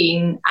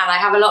routine, and I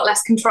have a lot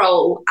less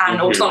control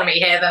and autonomy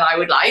here than I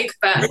would like.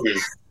 But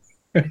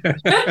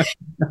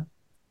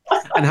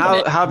and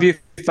how have you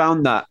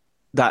found that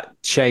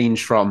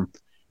change from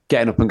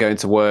getting up and going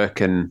to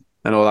work and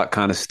all that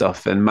kind of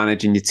stuff and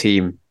managing your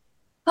team?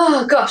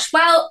 Oh gosh,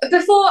 well,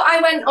 before I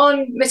went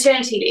on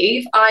maternity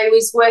leave, I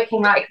was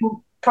working like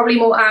probably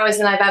more hours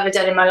than I've ever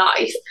done in my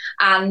life,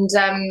 and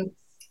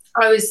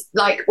I was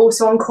like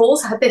also on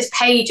calls. I had this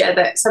pager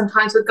that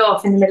sometimes would go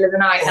off in the middle of the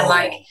night, and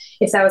like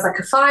if there was like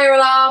a fire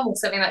alarm or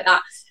something like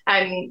that,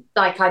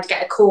 like I'd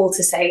get a call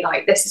to say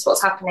like, this is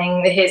what's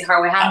happening, here's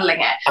how we're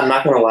handling it. I'm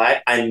not gonna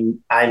lie, I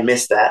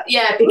missed that.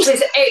 Yeah,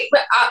 because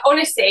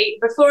honestly,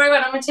 before I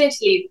went on maternity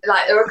leave,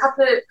 like there were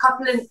a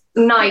couple of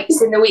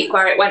nights in the week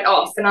where it went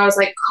off, and I was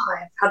like, oh,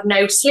 I've had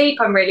no sleep,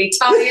 I'm really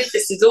tired,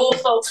 this is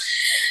awful.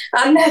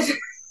 And then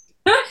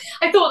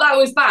I thought that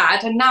was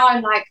bad, and now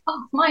I'm like,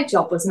 oh, my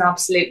job was an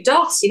absolute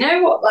DOS, you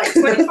know what, like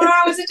 24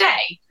 hours a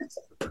day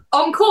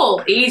on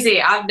call,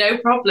 easy, I have no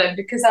problem,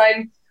 because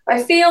I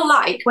feel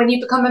like when you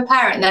become a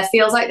parent, there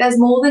feels like there's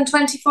more than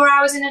 24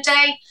 hours in a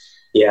day.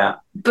 Yeah.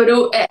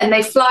 And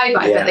they fly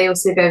by, but they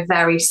also go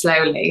very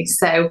slowly.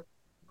 So,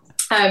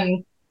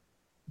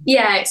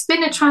 it's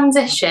been a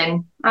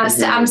transition.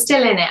 I'm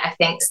still in it, I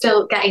think,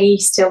 still getting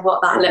used to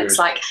what that looks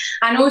like.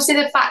 And also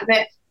the fact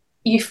that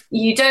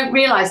you don't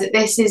realise that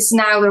this is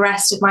now the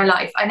rest of my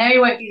life. I know it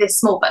won't be this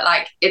small, but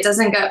like this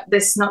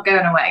is not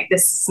going away.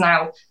 This is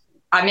now,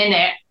 I'm in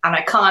it, and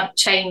I can't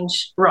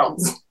change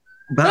roles.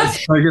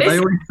 That's so good. They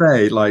always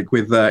say, like,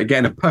 with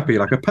getting a puppy,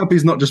 like, a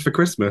puppy's not just for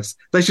Christmas.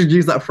 They should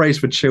use that phrase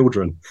for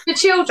children. For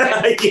children.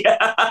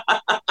 Yeah.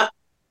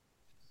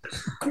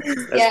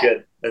 That's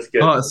good. That's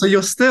good. Oh, so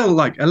you're still,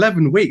 like,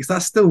 11 weeks.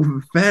 That's still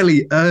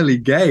fairly early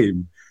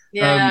game.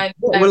 Yeah.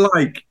 What were,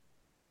 like,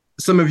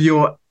 some of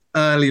your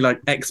early, like,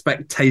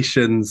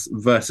 expectations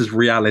versus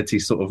reality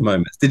sort of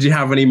moments? Did you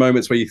have any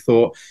moments where you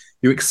thought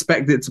you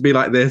expect it to be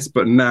like this,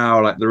 but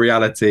now like the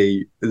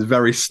reality is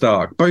very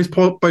stark, both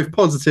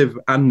positive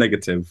and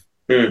negative?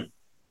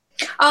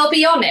 I'll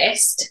be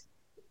honest,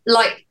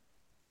 like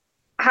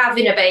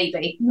having a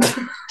baby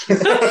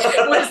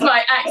was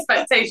my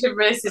expectation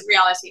versus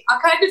reality. I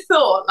kind of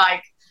thought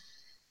like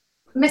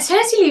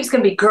maternity leave is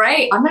going to be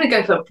great. I'm going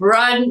to go for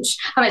brunch.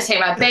 I'm going to take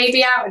my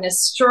baby out in a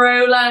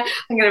stroller.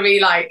 I'm going to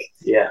be like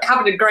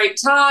having a great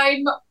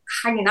time,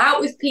 hanging out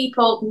with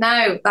people.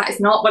 No, that is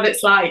not what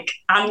it's like.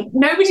 And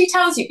nobody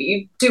tells you, but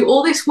you do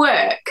all this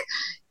work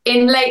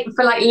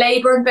for like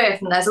labour and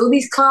birth, and there's all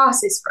these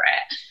classes for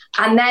it.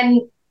 And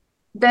then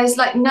there's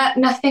like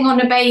nothing on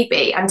a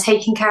baby and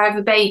taking care of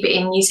a baby.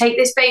 And you take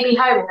this baby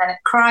home and then it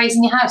cries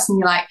in your house and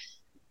you're like,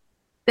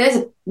 there's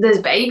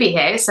a baby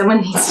here.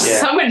 Someone needs to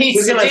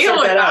deal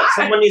with that.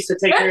 Someone needs to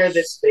take care of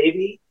this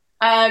baby.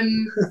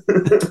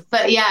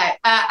 But yeah,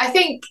 I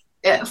think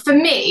for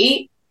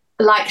me,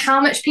 like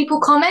how much people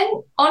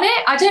comment on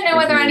it, I don't know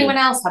whether anyone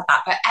else had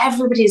that, but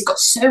everybody's got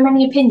so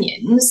many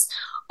opinions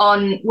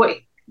on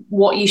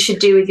what you should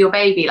do with your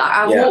baby. Like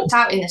I walked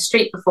out in the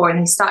street before and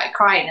he started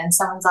crying and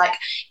someone's like,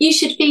 you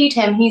should feed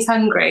him, he's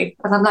hungry.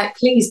 And I'm like,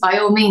 please, by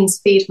all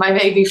means, feed my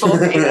baby for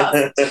me.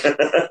 That's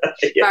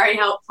very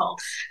helpful.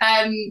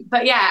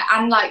 But yeah,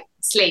 and like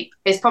sleep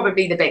is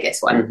probably the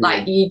biggest one.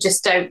 Like you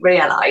just don't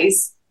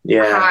realise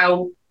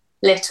how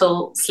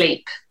little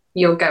sleep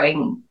you're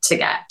going to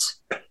get.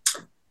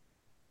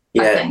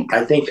 Yeah,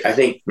 I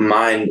think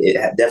mine, it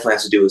definitely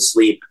has to do with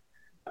sleep.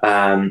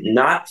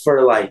 Not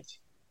for like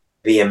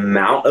the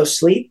amount of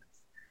sleep,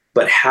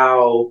 but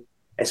how,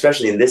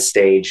 especially in this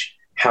stage,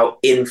 how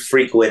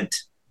infrequent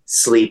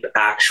sleep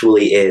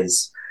actually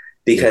is.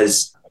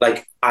 Because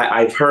like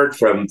I've heard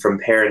from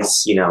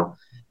parents, you know,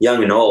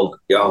 young and old,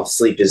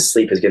 sleep is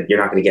good. You're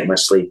not going to get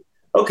much sleep.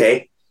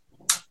 okay,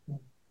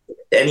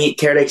 any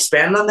care to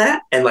expand on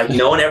that? And like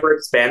no one ever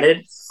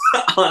expanded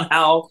on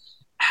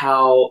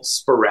how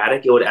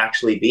sporadic it would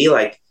actually be.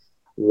 Like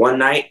one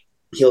night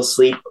he'll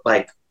sleep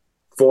like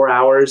 4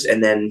 hours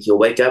and then he'll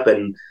wake up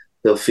and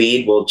he'll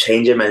feed, we'll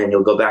change him, and then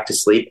he'll go back to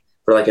sleep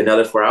for like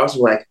another 4 hours.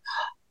 We're like,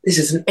 this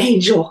is an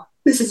angel.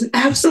 This is an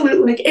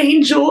absolute like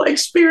angel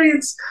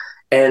experience.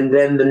 And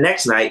then the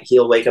next night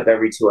he'll wake up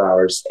every 2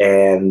 hours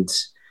and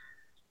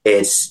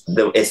it's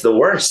the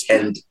worst.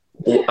 And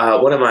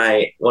one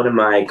of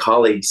my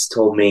colleagues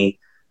told me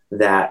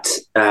that,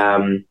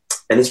 and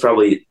it's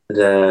probably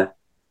the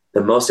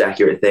most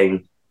accurate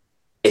thing.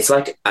 It's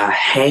like a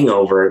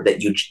hangover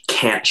that you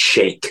can't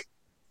shake,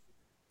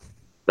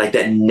 like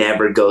that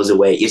never goes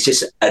away. It's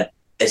just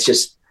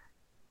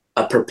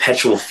a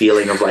perpetual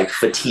feeling of like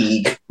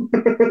fatigue.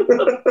 And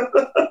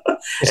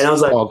I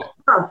was like,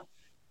 huh,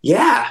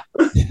 yeah.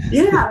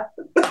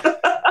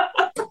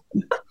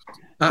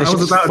 I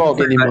was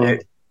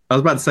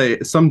about to say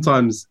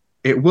sometimes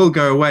it will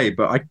go away,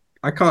 but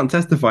I can't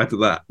testify to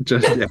that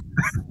just yet.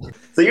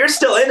 So you're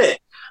still in it.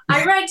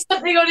 I read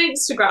something on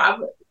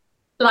Instagram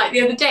like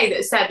the other day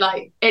that said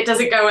like it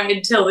doesn't go away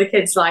until the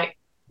kid's like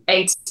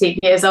 18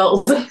 years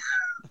old.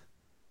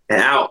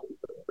 And out.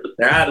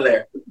 They're out of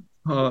there.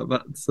 Oh,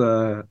 that's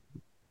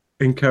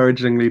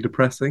encouragingly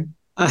depressing.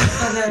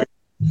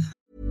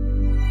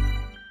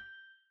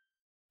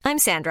 I'm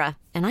Sandra,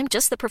 and I'm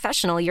just the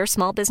professional your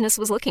small business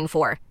was looking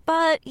for.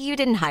 But you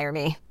didn't hire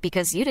me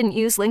because you didn't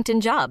use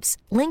LinkedIn Jobs.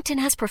 LinkedIn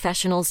has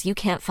professionals you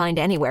can't find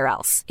anywhere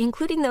else,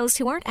 including those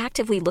who aren't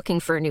actively looking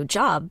for a new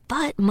job,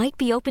 but might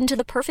be open to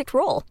the perfect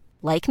role,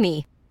 like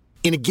me.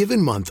 In a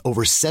given month,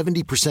 over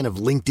 70% of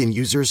LinkedIn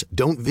users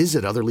don't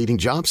visit other leading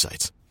job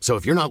sites. So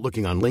if you're not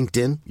looking on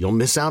LinkedIn, you'll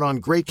miss out on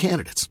great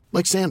candidates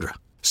like Sandra.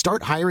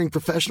 Start hiring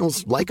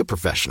professionals like a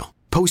professional.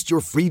 Post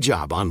your free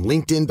job on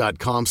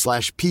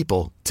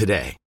linkedin.com/people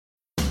today.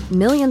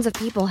 Millions of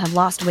people have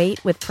lost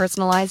weight with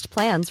personalized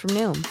plans from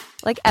Noom.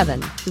 Like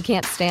Evan, who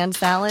can't stand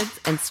salads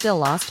and still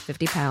lost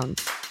 50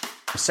 pounds.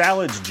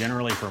 Salads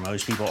generally for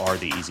most people are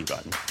the easy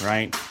button,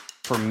 right?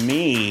 For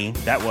me,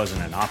 that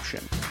wasn't an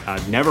option.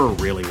 I never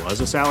really was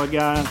a salad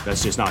guy.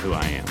 That's just not who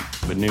I am.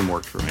 But Noom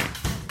worked for me.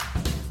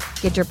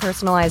 Get your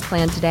personalized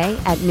plan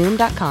today at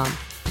Noom.com.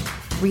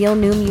 Real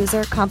Noom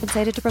user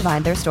compensated to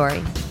provide their story.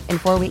 In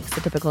 4 weeks,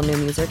 the typical Noom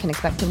user can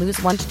expect to lose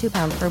 1 to 2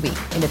 pounds per week.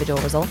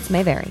 Individual results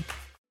may vary.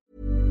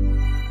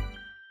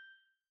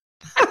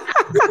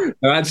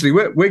 No, actually,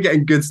 we're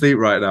getting good sleep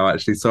right now.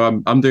 Actually, so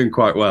I'm doing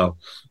quite well.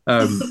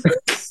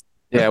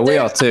 Yeah, we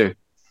are too.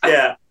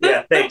 Yeah.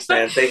 Thanks,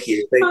 man. Thank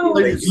you.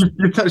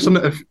 You touched on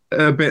it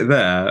a bit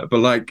there, but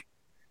like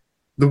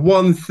the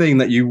one thing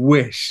that you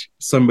wish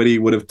somebody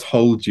would have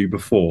told you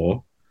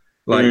before,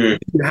 like you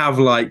have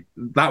like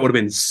that would have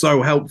been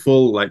so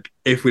helpful. Like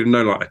if we'd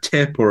known like a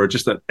tip or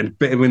just a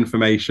bit of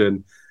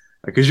information,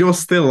 because you're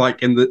still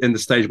like in the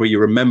stage where you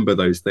remember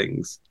those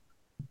things.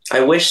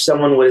 I wish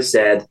someone would have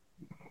said,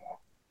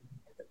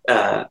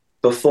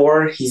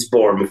 before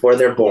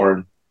they're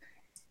born,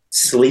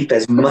 sleep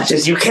as much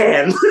as you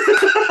can.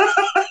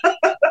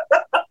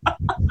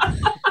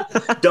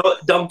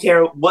 Don't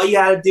care what you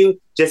gotta do,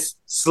 just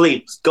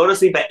sleep. Go to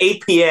sleep at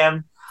 8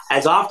 p.m.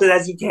 as often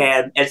as you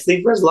can and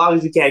sleep for as long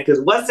as you can, because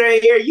once they're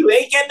here, you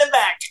ain't getting them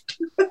back.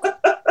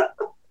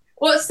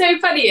 What's so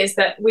funny is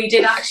that we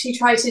did actually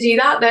try to do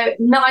that the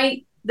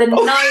night he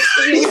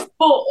was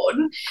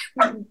born.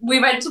 We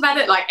went to bed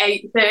at like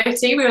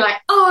 8:30. We were like,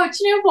 oh, do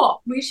you know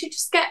what? We should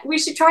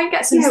try and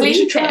get some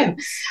sleep in.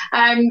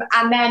 And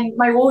then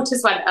my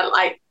waters went at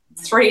like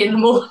 3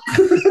 a.m.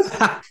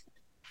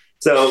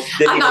 So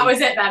that was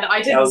it then.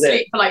 I didn't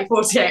sleep for like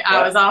 48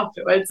 hours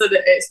afterwards, and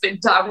it's been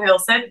downhill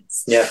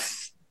since. Yeah.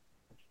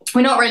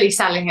 We're not really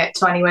selling it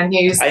to anyone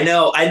who's... I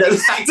know.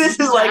 This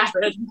is like...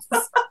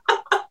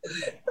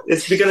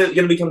 It's going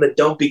to become the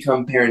Don't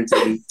Become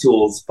Parenting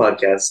Tools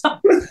podcast.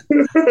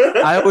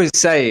 I always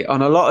say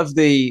on a lot of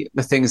the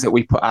things that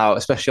we put out,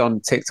 especially on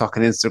TikTok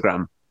and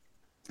Instagram,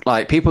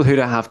 like people who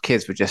don't have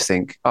kids would just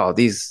think, oh,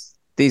 these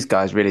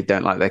guys really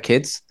don't like their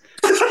kids.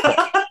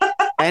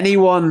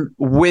 Anyone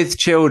with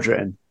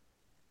children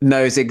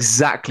knows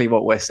exactly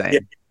what we're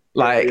saying.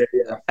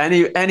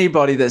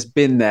 Anybody that's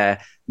been there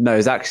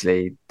knows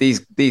actually these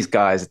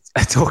guys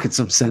are talking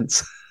some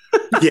sense.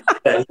 yeah,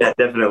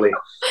 definitely.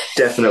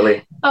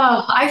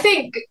 Oh, I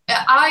think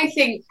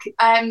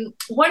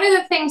one of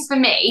the things for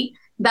me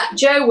that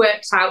Joe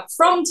worked out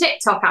from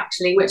TikTok,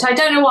 actually, which I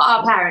don't know what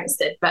our parents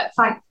did, but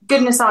thank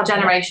goodness our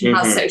generation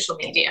has social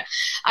media.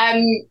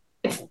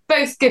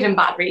 Both good and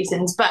bad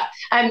reasons, but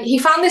he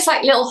found this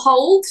like little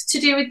hold to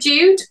do with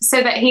Jude so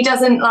that he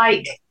doesn't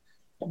like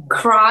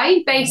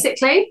cry,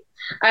 basically.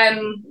 I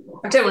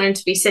don't want him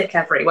to be sick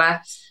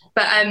everywhere,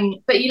 but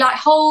you like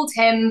hold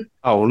him.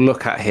 Oh,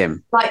 look at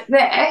him like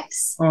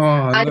this.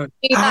 Oh,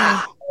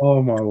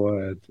 oh my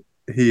word!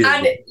 He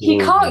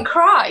can't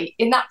cry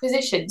in that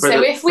position.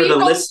 If we've gone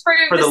through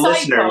the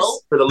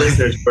cycle, for the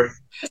listeners,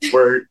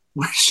 we're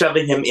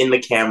shoving him in the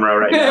camera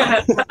right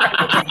now.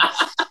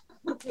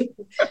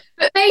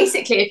 But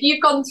basically, if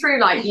you've gone through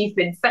like you've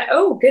been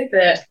oh, good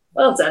bit,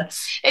 well done.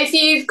 If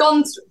you've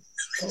gone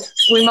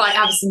we might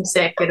have some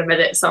sick in a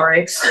minute,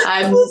 sorry.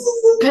 But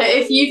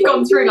if you've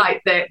gone through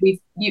like that, we've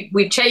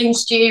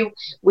changed you,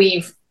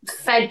 we've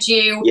fed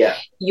you,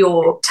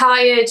 you're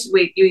tired,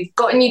 we've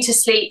gotten you to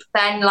sleep,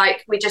 then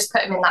like we just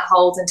put him in that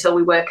hold until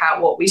we work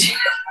out what we do,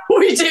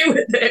 with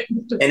it.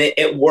 And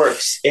it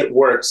works. It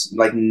works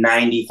like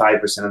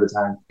 95% of the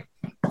time.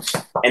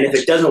 And if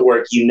it doesn't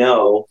work, you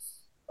know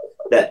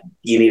that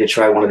you need to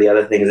try one of the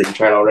other things that you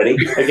tried already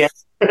again.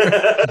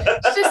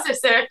 It's just a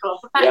circle,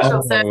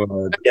 perpetual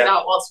circle.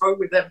 Out what's wrong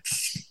with them.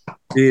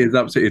 He is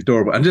absolutely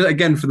adorable. And just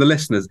again for the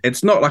listeners,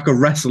 it's not like a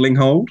wrestling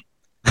hold.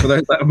 For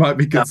those that might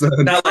be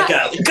concerned, not like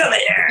a come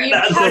here.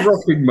 That's a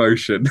rocking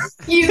motion.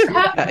 You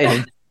cut.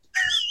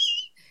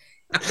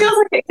 It feels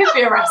like it could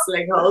be a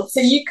wrestling hold. So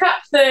you cut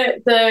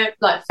the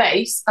like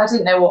face. I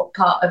didn't know what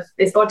part of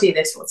his body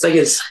this was. It's like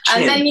his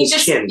chin, and then you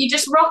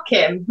just rock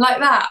him like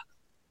that.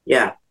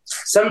 Yeah.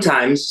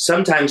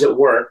 Sometimes it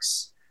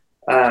works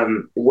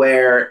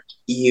where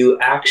you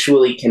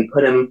actually can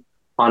put him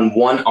on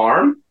one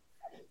arm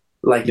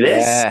like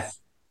this. Yeah.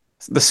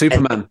 The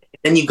Superman.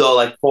 And then you go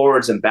like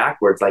forwards and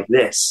backwards like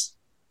this.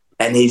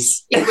 And he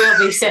will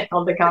be sick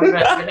on the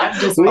camera.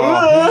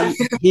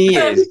 He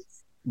is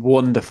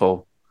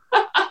wonderful.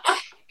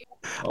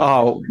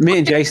 Oh, me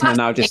and Jason are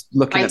now just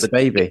looking at the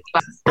baby.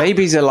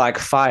 Babies are like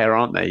fire,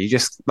 aren't they? You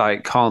just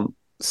like can't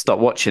stop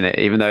watching it,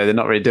 even though they're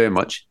not really doing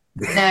much.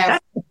 No.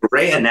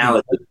 Great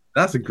analogy.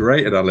 That's a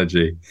great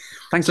analogy.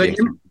 Thanks. So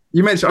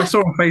you mentioned, I saw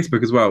on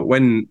Facebook as well,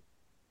 when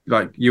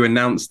like you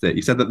announced it,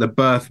 you said that the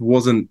birth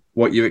wasn't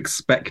what you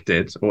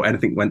expected or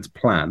anything went to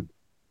plan.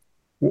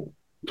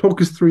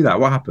 Talk us through that.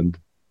 What happened?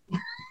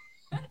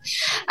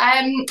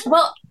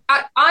 Well,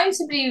 I'm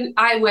somebody,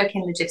 I work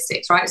in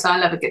logistics, right? So I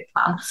love a good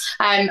plan.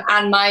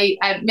 And my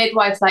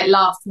midwife like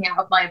laughed me out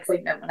of my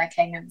appointment when I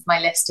came in with my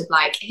list of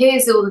like,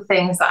 here's all the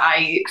things that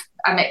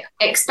I'm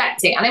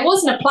expecting. And it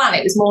wasn't a plan.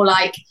 It was more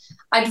like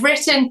I'd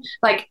written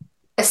like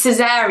a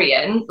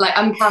cesarean, like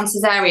unplanned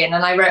cesarean,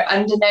 and I wrote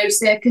under no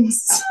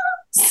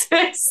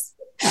circumstances,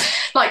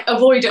 like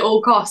avoid at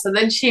all costs. And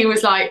then she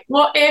was like,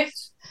 what if,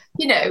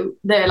 you know,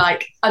 the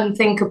like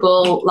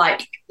unthinkable,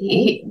 like,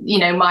 you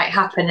know, might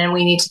happen and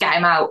we need to get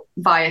him out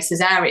via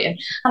cesarean.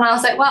 And I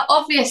was like, well,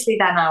 obviously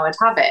then I would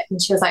have it.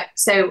 And she was like,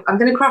 so I'm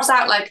going to cross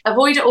out like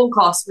avoid at all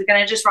costs. We're going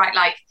to just write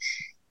like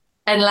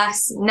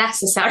unless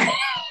necessary.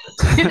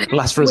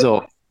 Last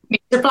resort.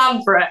 Need to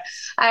plan for it.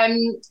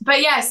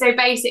 But yeah, so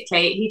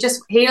basically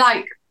he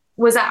like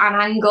was at an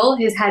angle.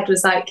 His head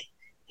was like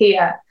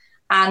here.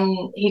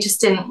 And he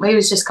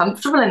was just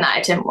comfortable in that.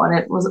 I didn't want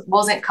it,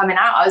 wasn't coming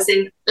out. I was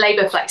in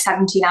labour for like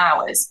 17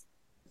 hours.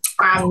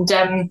 And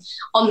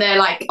on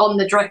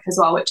the drip as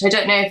well, which I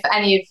don't know if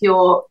any of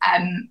your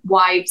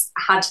wives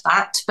had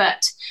that,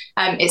 but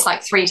it's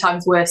like 3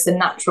 times worse than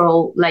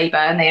natural labour.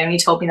 And they only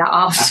told me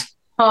that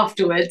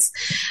afterwards.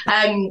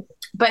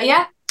 But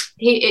yeah,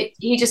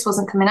 he just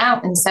wasn't coming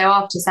out. And so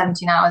after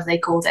 17 hours, they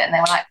called it and they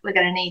were like, we're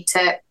going to need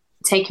to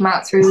take him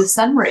out through the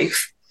sunroof.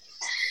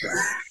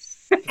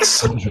 Which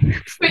is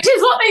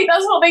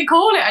that's what they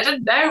call it. I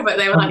didn't know, but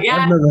they were like, yeah.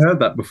 I've never heard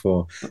that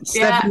before.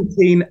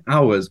 17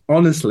 hours.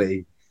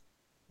 Honestly,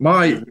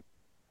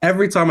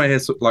 every time I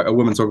hear like a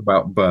woman talk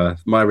about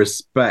birth, my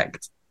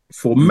respect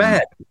for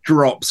men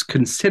drops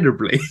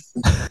considerably.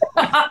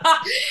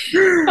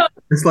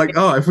 It's like,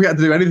 oh, if we had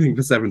to do anything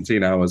for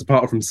 17 hours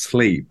apart from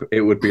sleep, it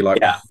would be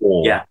like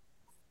 4.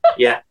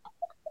 Yeah.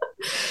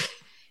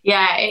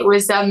 Yeah, it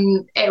was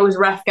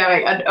rough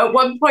going. And at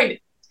one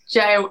point,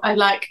 Joe, I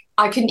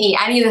couldn't eat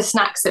any of the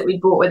snacks that we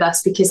brought with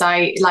us because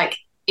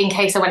in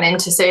case I went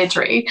into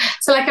surgery.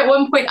 So like at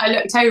one point I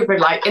looked over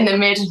and like in the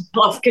middle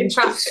of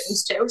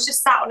contractions, Joe was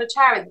just sat on a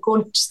chair in the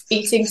corner just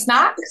eating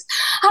snacks.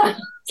 And I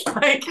was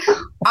like,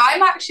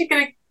 I'm actually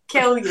going to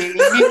kill you.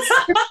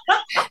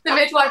 The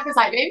midwife was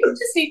like, maybe you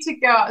just need to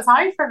go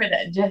outside for a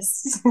minute and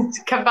just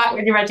come back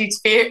when you're ready to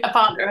be a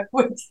partner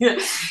with your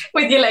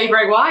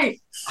labouring wife.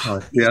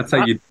 Oh, yeah, I'd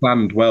say you'd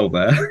planned well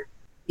there.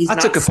 I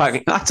took a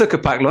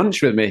packed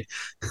lunch with me.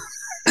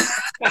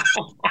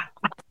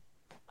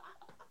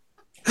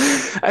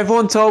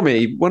 Everyone told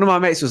me, one of my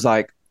mates was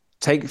like,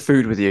 take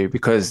food with you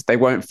because they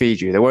won't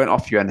feed you, they won't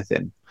offer you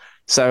anything.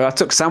 So I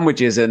took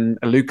sandwiches and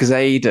a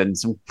Lucozade and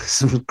some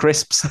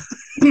crisps.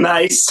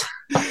 Nice.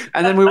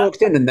 And then we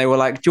walked in and they were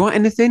like, do you want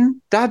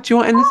anything, Dad? Do you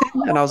want anything?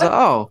 And I was like,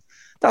 oh,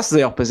 that's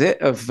the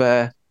opposite of so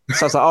I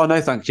was like, oh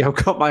no thank you, I've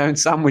got my own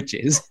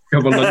sandwiches.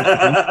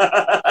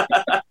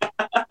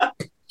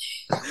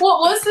 What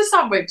was the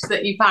sandwich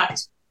that you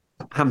packed?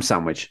 Ham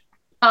sandwich.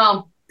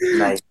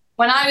 Nice.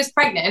 When I was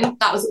pregnant,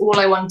 that was all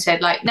I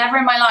wanted. Like, never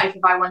in my life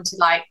have I wanted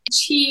like a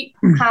cheap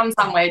ham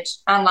sandwich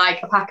and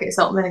like a packet of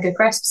salt and vinegar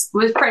crisps. It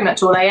was pretty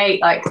much all I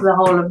ate like for the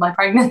whole of my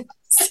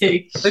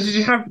pregnancy. So did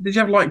you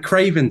have like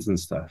cravings and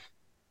stuff?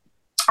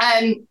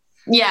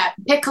 Yeah,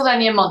 pickled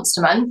onion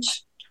Monster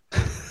Munch.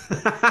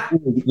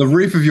 The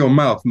roof of your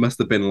mouth must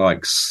have been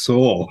like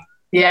sore.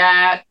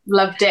 Yeah,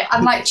 loved it.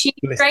 And like cheese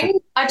string.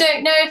 I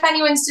don't know if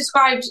anyone's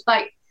described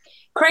like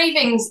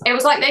Cravings, it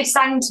was like they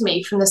sang to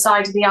me from the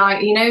side of the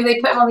aisle. You know, they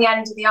put them on the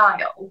end of the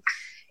aisle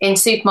in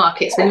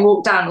supermarkets when you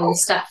walk down, all the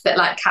stuff that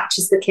like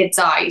catches the kids'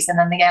 eyes, and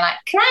then they go like,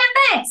 "Can I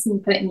have this?"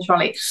 and put it in the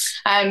trolley.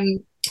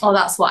 Well,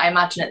 that's what I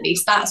imagine, at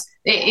least.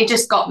 It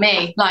just got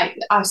me. Like,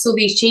 I saw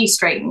these cheese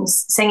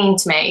strings singing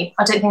to me.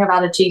 I don't think I've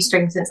had a cheese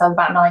string since I was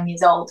about 9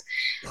 years old.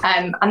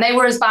 And they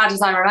were as bad as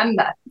I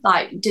remember.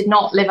 Like, did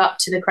not live up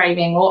to the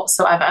craving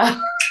whatsoever.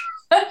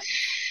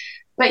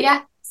 But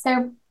yeah,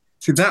 so...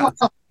 See,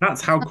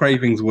 that's how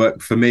cravings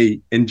work for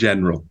me in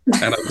general.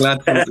 And I'm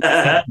glad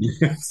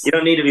you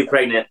don't need to be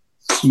pregnant.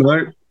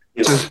 No,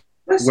 just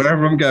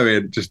wherever I'm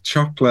going, just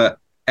chocolate,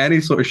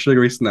 any sort of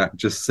sugary snack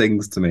just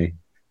sings to me.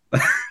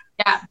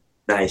 Yeah.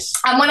 Nice.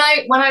 And when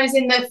I was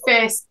in the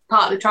first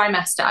part of the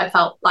trimester, I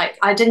felt like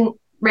I didn't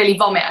really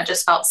vomit. I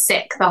just felt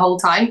sick the whole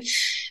time,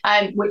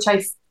 which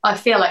I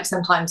feel like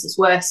sometimes is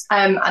worse.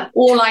 And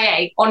all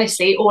I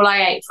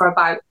ate for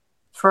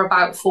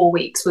about 4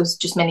 weeks was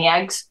just mini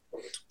eggs.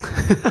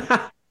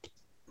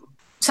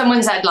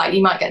 Someone said, like,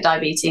 you might get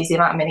diabetes, the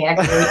amount of mini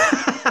eggs you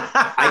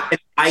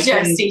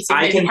eat.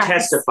 I can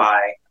testify.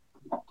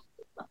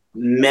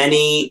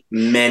 Many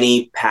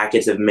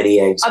packets of mini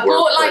eggs. I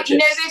bought, like, purchased. you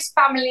know, those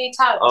family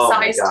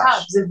size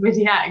tubs of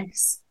mini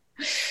eggs.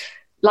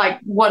 Like,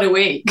 one a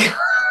week.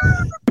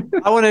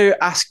 I want to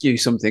ask you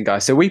something,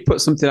 guys. So we put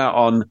something out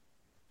on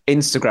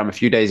Instagram a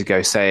few days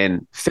ago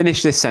saying,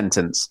 finish this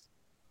sentence.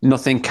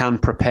 Nothing can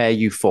prepare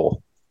you for.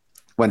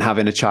 When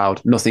having a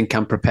child, nothing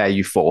can prepare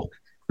you for.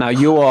 Now,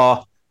 you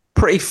are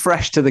pretty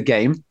fresh to the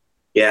game.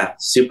 Yeah,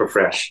 super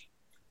fresh.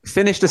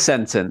 Finish the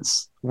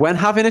sentence. When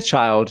having a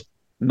child,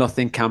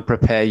 nothing can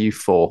prepare you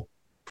for.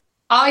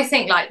 I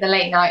think, like, the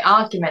late night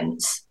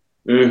arguments.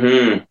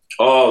 Mm-hmm.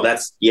 Oh,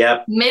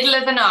 yep. Middle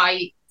of the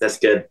night. That's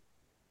good.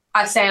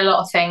 I say a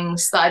lot of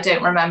things that I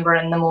don't remember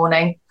in the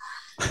morning.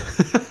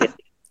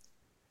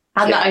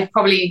 And that I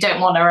probably don't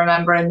want to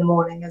remember in the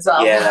morning as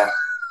well. Yeah.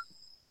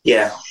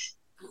 Yeah.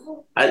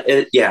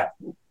 Yeah.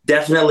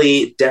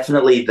 Definitely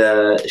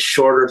the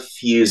shorter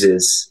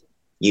fuses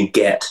you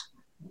get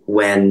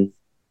when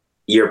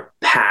you're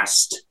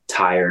past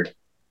tired.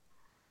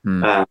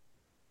 Yeah,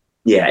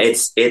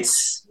 it's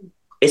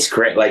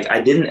great. Like,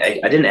 I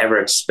didn't ever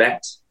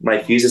expect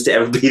my fuses to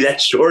ever be that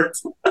short.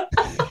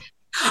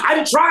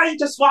 I'm trying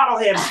to swaddle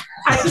him.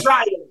 I'm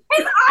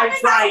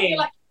trying.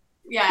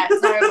 Yeah,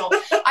 it's terrible.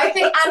 I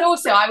think, and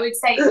also I would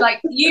say, like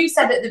you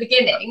said at the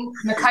beginning,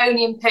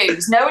 meconium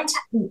poos. You don't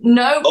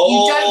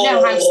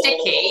know how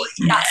sticky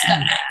that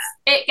stuff is.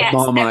 It gets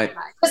everywhere.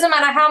 Doesn't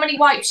matter how many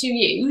wipes you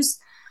use,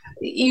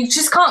 you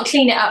just can't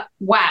clean it up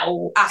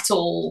well at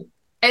all.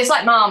 It's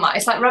like Marmite.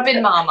 It's like rubbing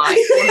Marmite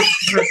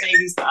for a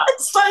baby's butt.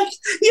 It's like,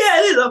 yeah,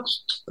 it is.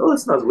 Oh, it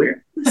smells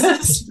weird.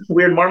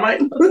 Weird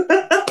Marmite.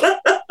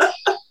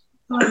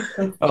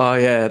 Oh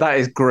yeah, that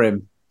is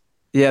grim.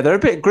 Yeah, they're a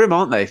bit grim,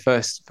 aren't they?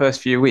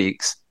 First few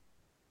weeks.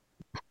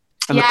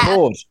 And the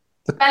cord.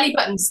 The belly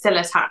button's still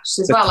attached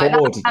as well.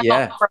 Cord, like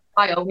that for a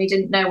while, we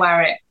didn't know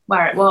where it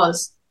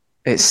was.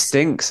 It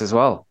stinks as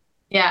well.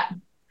 Yeah.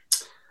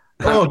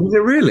 Oh, does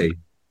it really?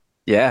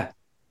 Yeah.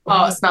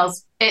 Oh, it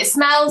smells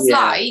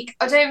like,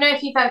 I don't know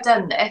if you've ever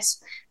done this,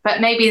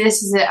 but maybe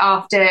this is it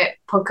after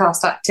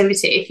podcast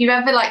activity. If you've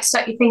ever like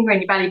stuck your finger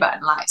in your belly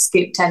button, like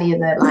scooped any of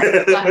the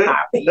like fluff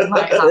out, you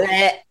might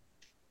have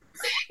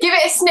give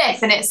it a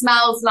sniff, and it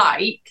smells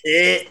like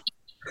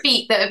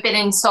feet that have been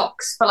in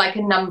socks for like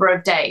a number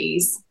of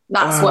days.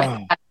 That's what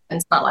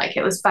it smelled like.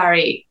 It was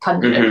very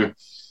pungent. Mm-hmm.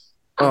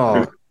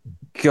 Oh,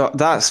 God,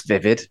 that's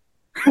vivid.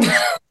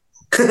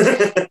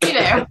 You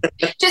know,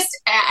 just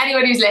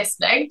anyone who's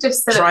listening,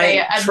 just so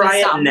try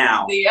it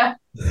now. Yeah.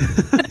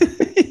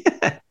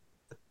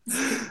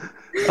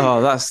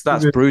 Oh, that's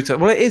brutal.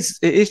 Well, it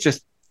is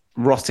just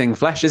rotting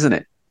flesh, isn't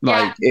it?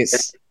 Like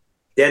it's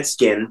dead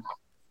skin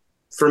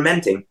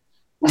fermenting.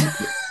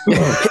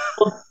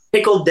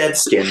 Pickled dead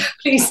skin.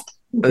 Please.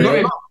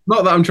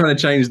 Not that I'm trying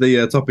to change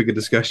the topic of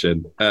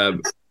discussion,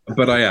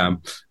 but I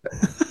am.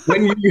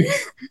 When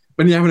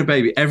you're having a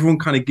baby, everyone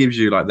kind of gives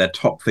you like their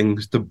top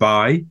things to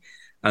buy.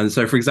 And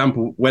so, for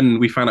example, when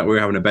we found out we were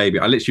having a baby,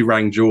 I literally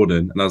rang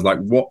Jordan and I was like,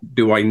 what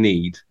do I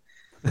need?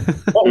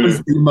 What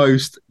was the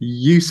most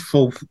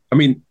useful,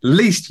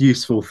 least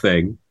useful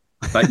thing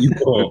that you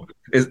bought?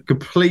 Is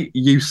complete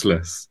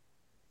useless.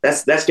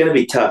 That's going to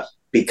be tough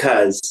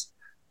because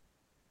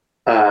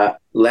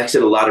Lex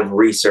did a lot of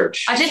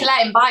research. I didn't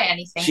let him buy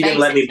anything. She didn't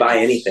let me buy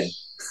anything.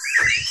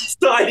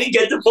 So I didn't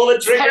get to pull the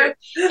trigger.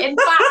 So, in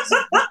fact,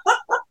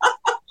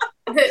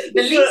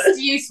 the least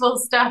useful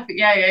stuff.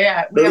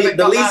 Yeah.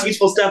 The least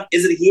useful stuff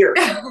isn't here.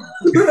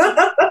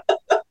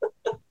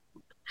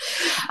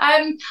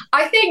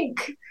 I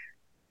think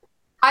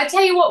I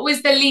tell you what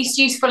was the least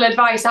useful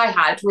advice I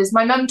had was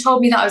my mum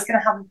told me that I was going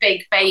to have a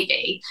big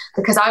baby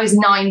because I was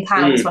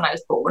 £9 when I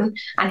was born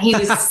and he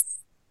was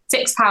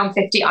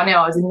 £6.50. I know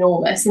I was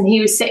enormous and he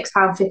was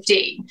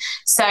 £6.15.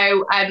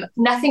 So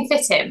nothing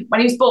fit him.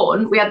 When he was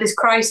born, we had this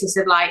crisis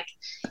of like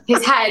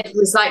his head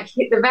was like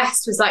the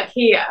vest was like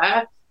here,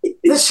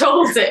 the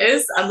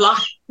shoulders and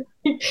like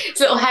his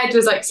little head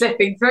was like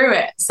slipping through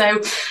it. So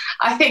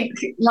I think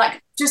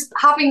like just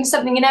having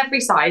something in every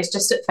size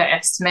just at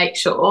first to make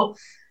sure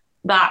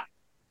that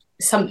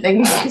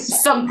something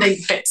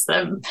fits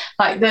them.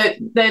 Like the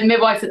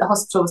midwife at the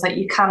hospital was like,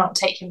 you cannot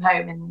take him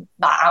home in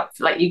that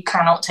outfit. Like you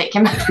cannot take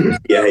him home.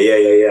 Yeah.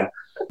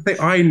 I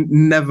think I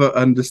never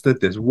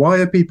understood this. Why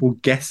are people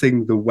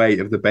guessing the weight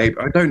of the baby?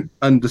 I don't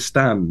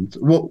understand.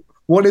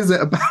 What is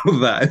it about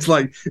that? Is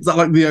that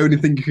like the only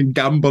thing you can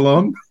gamble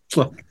on? It's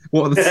like,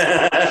 what are the...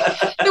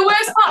 The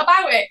worst part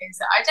about it is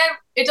that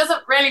it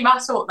doesn't really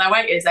matter what their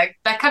weight is. They're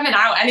coming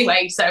out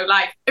anyway, so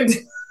like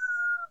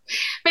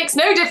makes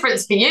no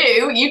difference for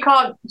you. You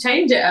can't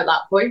change it at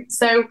that point.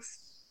 So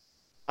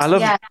I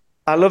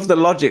love the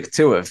logic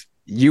too of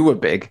you were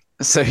big,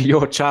 so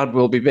your child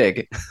will be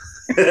big.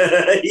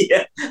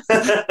 Yeah.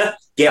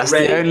 That's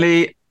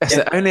ready.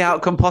 The only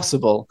outcome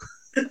possible.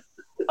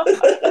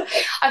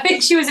 I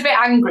think she was a bit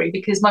angry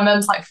because my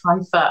mum's like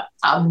 5 foot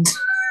and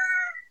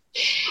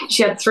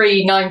she had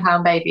 3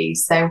 9-pound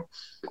babies. So,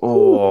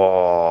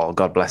 oh,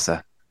 God bless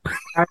her.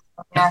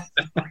 Yeah.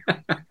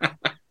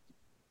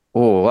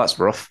 Oh, that's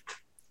rough.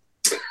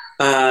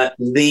 A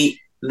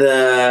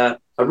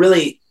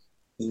really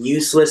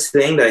useless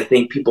thing that I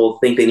think people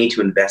think they need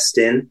to invest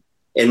in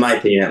my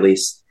opinion at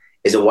least,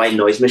 is a white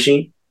noise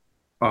machine.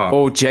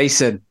 Oh,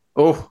 Jason.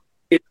 Oh.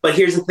 But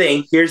here's the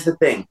thing.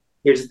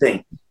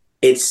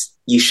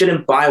 You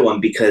shouldn't buy one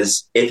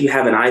because if you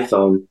have an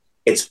iPhone,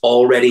 it's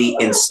already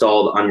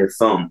installed on your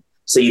phone.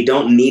 So you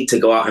don't need to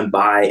go out and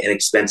buy an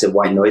expensive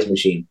white noise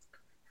machine.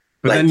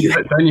 But then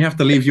you have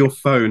to leave your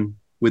phone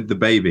with the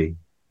baby.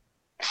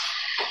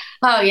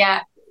 Oh,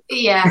 yeah.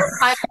 Yeah.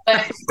 I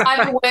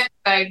have a work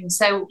phone,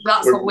 so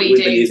that's what we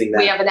do.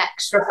 We have an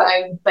extra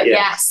phone. But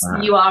yes,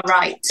 you are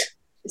right.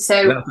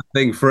 So that's the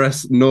thing for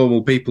us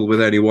normal people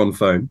with only one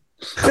phone.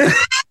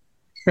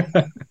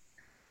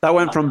 That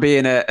went from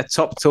being a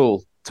top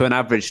tool to an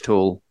average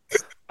tool,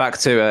 back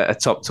to a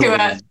top tool.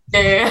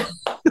 Yeah.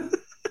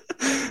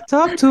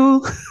 Top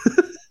tool.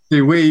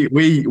 See,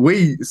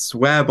 we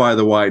swear by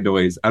the white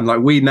noise, and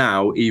like we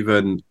now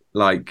even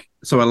like,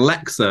 so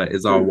Alexa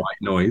is our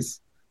white noise.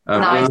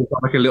 Nice. We've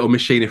got like a little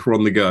machine if we're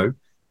on the go.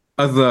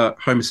 Other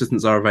home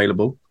assistants are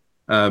available.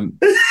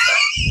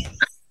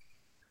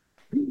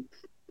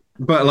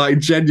 But like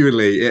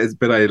genuinely, it has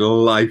been a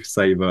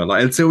lifesaver.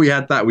 Like until we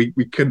had that, we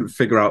couldn't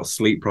figure out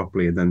sleep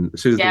properly. And then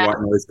as soon as the white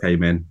noise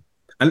came in,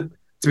 and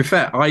to be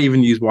fair, I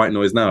even use white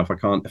noise now. If I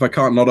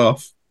can't nod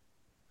off,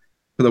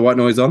 put the white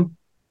noise on,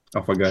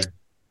 off I go.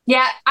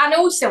 Yeah, and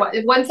also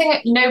one thing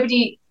that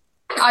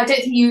I don't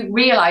think you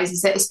realise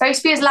is that it's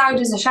supposed to be as loud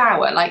as a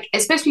shower. Like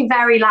it's supposed to be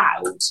very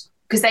loud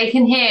because they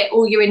can hear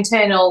all your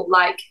internal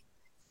like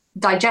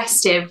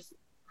digestive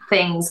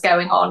things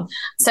going on.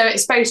 So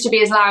it's supposed to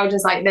be as loud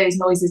as like those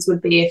noises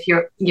would be if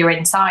you're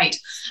inside.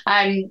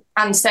 And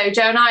so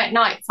Joe and I at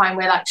night find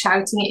we're like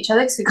shouting at each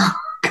other because we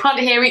can't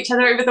hear each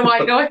other over the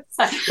white noise.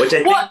 Like, which I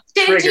think what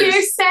did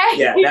you say?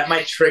 Yeah, that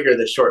might trigger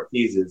the short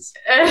fuses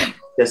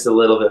just a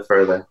little bit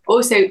further.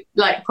 Also,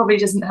 like probably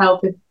doesn't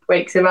help if it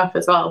wakes him up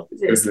as well.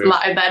 It's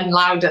then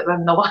louder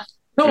than the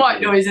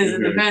white noises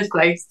in the first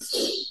place.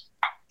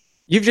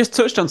 You've just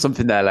touched on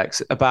something there,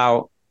 Lex,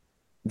 about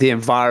the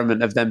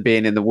environment of them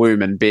being in the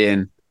womb and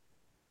being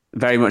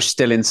very much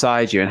still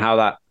inside you, and how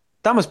that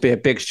must be a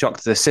big shock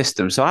to the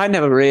system. So I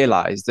never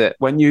realised that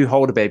when you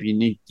hold a baby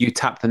and you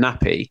tap the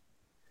nappy,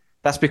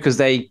 that's because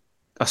they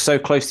are so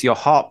close to your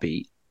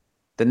heartbeat.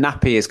 The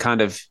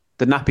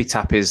nappy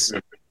tap is,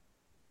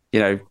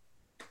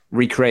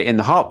 recreating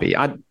the heartbeat.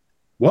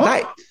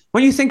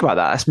 When you think about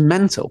that, that's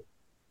mental.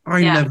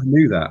 I never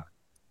knew that.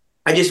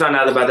 I just found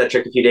out about that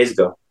trick a few days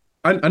ago.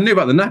 I knew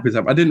about the nappy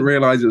tap. I didn't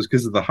realise it was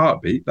because of the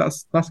heartbeat.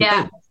 That's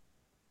important.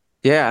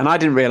 Yeah, and I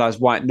didn't realise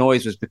white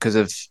noise was because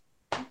of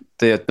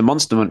the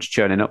Monster Munch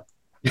churning up.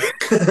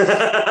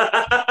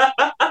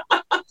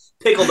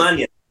 Pickled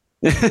onion.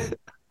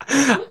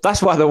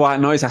 That's why the white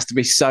noise has to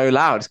be so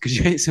loud, because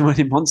you ate someone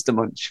in Monster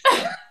Munch.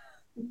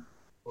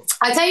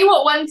 I tell you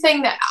what, one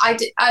thing that I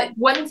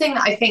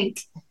think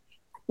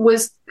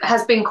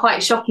has been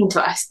quite shocking to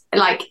us.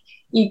 Like,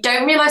 you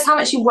don't realise how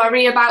much you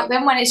worry about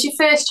them when it's your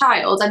first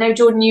child. I know,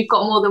 Jordan, you've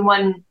got more than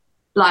one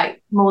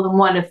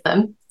of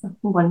them.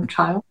 One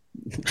child.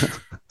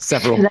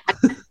 Several.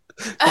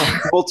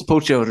 Multiple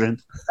children.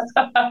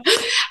 But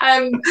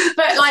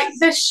like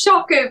the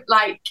shock of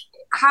like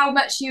how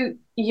much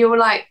you're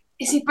like,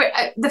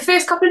 the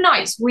first couple of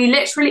nights we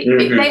literally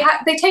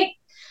they take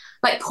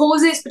like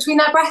pauses between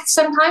their breaths.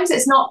 Sometimes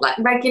it's not like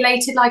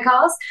regulated like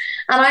ours,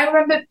 and I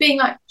remember being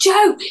like,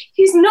 Joe,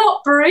 he's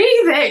not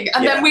breathing,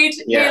 and then we'd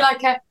hear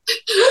like a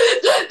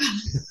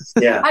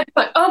I'd be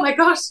like, oh my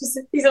gosh,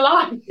 he's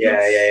alive.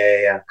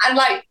 Yeah And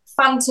like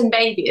phantom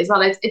baby as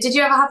well. Did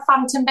you ever have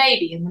phantom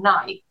baby in the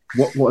night?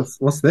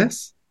 What's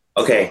this?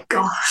 Okay.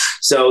 Gosh.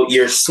 So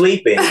you're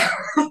sleeping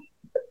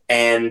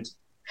and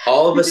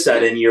all of a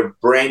sudden your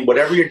brain,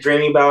 whatever you're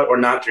dreaming about or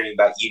not dreaming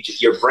about,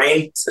 your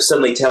brain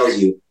suddenly tells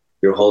you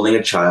you're holding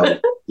a child.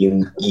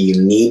 You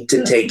need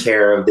to take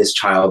care of this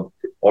child,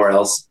 or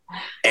else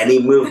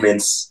any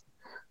movements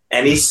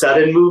Any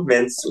sudden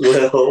movements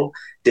will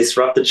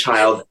disrupt the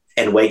child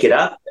and wake it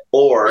up,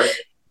 or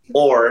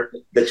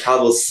the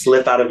child will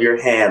slip out of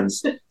your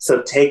hands.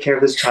 So take care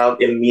of this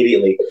child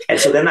immediately. And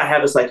so then I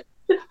have this like,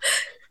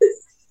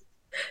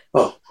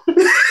 oh.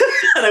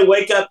 And I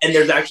wake up and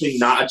there's actually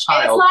not a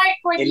child it's like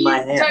when in you my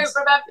hands. don't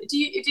remember.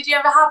 Did you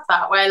ever have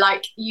that where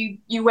like you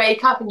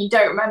wake up and you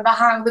don't remember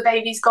how the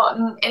baby's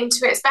gotten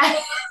into its bed?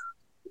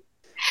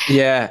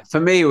 Yeah, for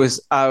me it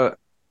was I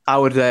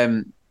would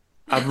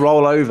I'd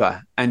roll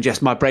over and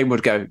just my brain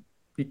would go,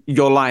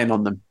 "You're lying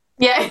on them."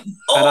 Yeah.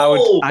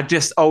 And I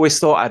just always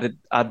thought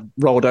I'd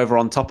rolled over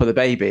on top of the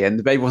baby, and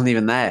the baby wasn't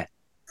even there.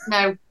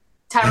 No,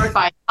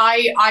 terrified.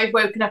 I've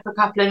woken up a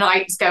couple of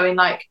nights going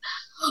like,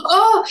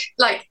 oh,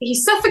 like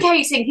he's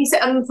suffocating.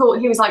 And thought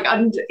he was like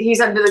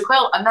he's under the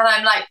quilt, and then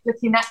I'm like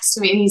looking next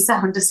to me and he's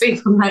sound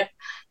asleep. I'm like,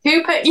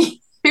 who put you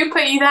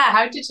there?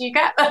 How did you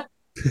get there?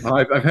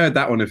 I've heard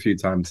that one a few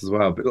times as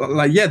well. But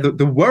like, yeah,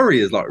 the worry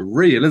is like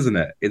real, isn't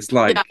it? It's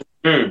like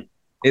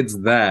it's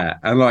there,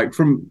 and like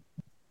from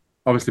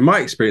obviously my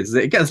experience is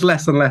it gets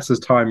less and less as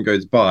time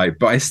goes by.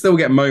 But I still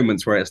get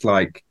moments where it's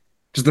like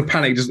just the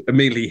panic just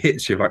immediately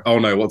hits you, like, oh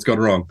no, what's gone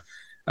wrong?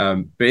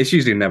 But it's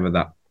usually never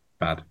that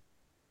bad.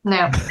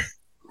 No.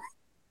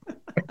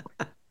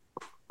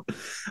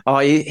 Oh,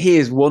 he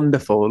is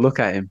wonderful. Look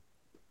at him.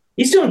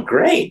 He's doing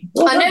great.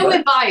 I know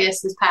we're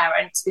biased as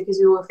parents because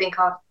we all think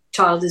our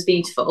child is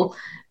beautiful,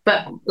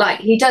 but like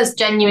he does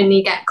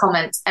genuinely get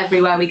comments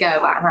everywhere we go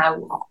about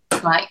how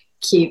like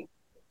cute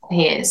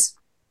he is.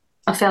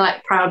 I feel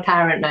like proud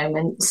parent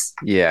moments.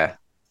 Yeah,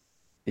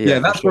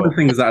 that's one of the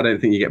things that I don't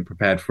think you get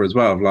prepared for as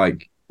well.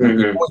 Like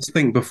you always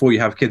think before you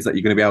have kids that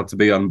you're going to be able to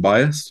be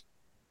unbiased.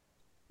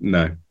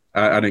 No,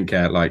 I don't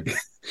care. Like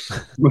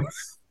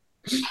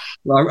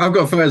I've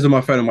got photos on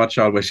my phone of my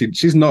child where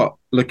she's not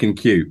looking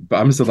cute, but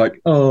I'm still like,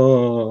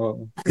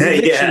 oh.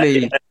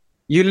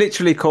 You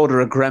literally called her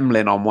a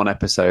gremlin on one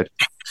episode.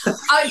 Do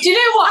you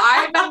know what?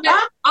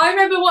 I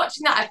remember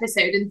watching that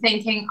episode and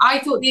thinking, I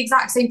thought the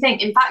exact same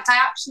thing. In fact, I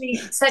actually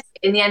said it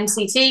in the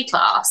NCT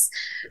class.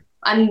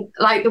 And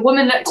like the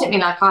woman looked at me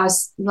like I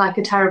was like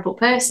a terrible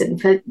person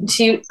to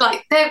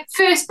like their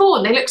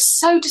firstborn. They look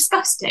so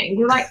disgusting.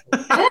 You're like,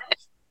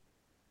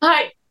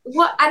 like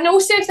what? And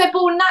also, if they're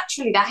born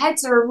naturally, their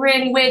heads are a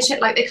really weird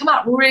shape. Like they come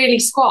out really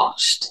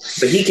squashed.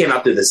 But he came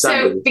out through the sun.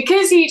 So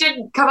because he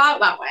didn't come out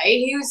that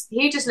way,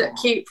 he just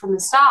looked cute from the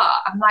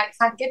start. I'm like,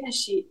 thank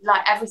goodness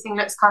everything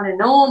looks kind of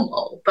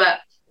normal. But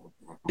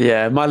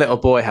yeah, my little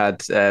boy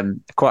had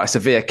quite a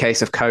severe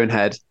case of cone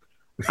head,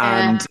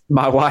 and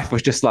my wife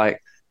was just like,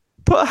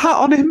 put a hat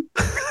on him.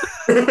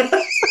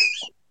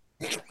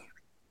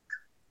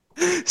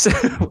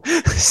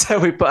 so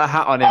we put a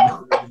hat on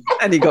him,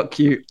 and he got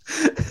cute.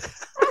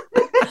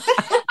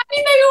 I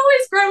mean, they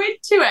always grow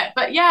into it,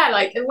 but yeah,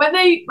 like when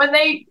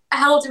they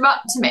held him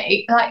up to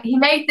me, like he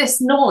made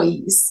this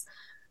noise,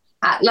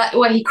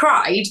 when he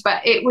cried,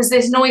 but it was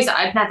this noise that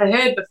I'd never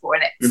heard before,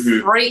 and it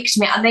freaked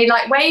me. And they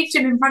like waved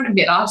him in front of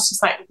me, and I was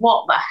just like,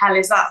 "What the hell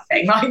is that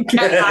thing? Like,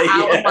 get that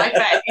out of my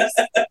face!"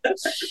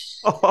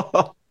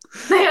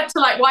 They had to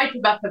like wipe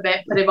him up a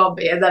bit, put him on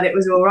me, and then it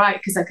was all right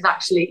because I could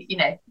actually,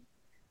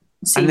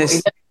 see. And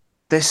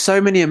there's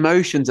so many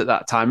emotions at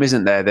that time,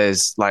 isn't there?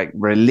 There's like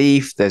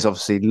relief. There's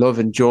obviously love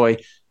and joy.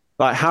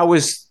 Like, how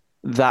was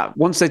that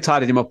once they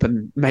tidied him up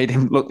and made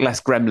him look less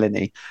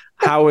gremlin-y?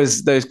 How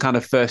was those kind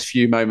of first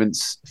few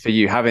moments for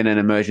you having an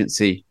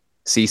emergency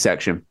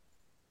C-section?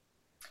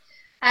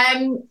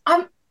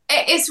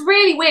 It's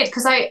really weird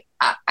because I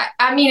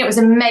mean, it was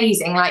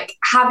amazing, like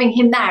having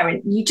him there,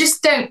 and you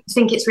just don't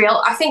think it's real.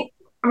 I think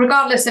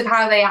regardless of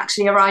how they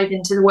actually arrive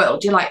into the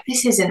world, you're like,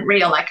 this isn't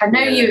real. Like I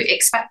know you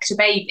expect a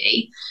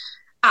baby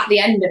at the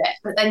end of it,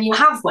 but then you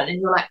have one and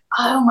you're like,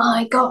 oh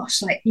my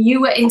gosh, like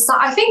you were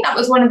inside. I think that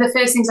was one of the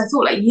first things I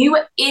thought, like you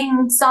were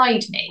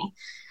inside me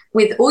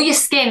with all your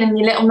skin and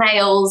your little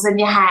nails and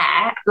your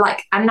hair,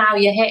 like, and now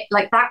you're hit,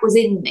 like that was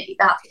in me.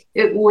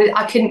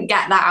 I couldn't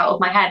get that out of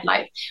my head.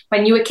 Like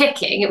when you were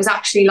kicking, it was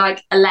actually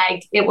like a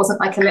leg. It wasn't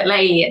like a little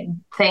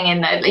alien thing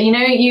in there.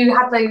 You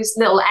had those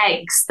little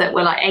eggs that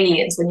were like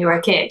aliens when you were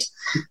a kid.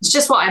 It's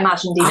just what I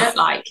imagined he looked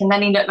like. And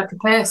then he looked like a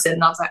person.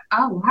 And I was like,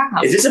 oh,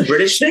 wow. Is this a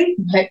British thing?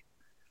 Like,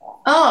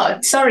 oh,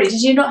 sorry.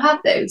 Did you not have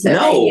those?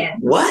 No. Aliens?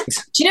 What?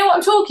 Do you know what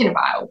I'm talking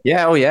about?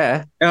 Yeah. Oh,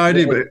 yeah. Yeah, I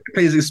do. But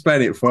please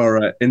explain it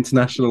for our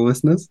international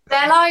listeners.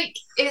 They're like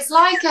it's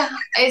like a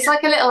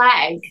little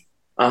egg.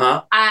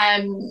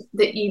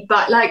 That you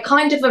but like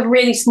kind of a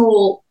really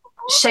small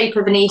shape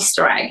of an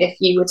Easter egg if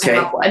you were to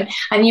have one,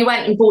 and you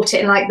went and bought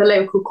it in like the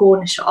local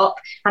corner shop,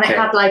 and it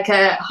had like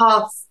a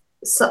half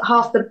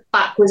the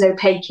back was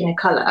opaque in a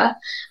colour,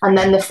 and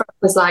then the front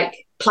was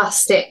like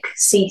plastic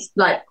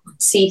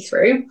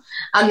see-through,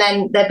 and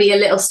then there'd be a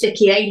little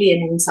sticky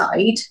alien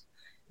inside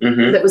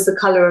that was the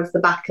colour of the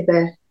back of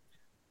the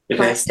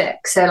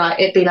plastic. So like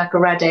it'd be like a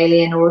red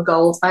alien or a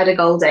gold. I had a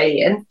gold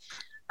alien,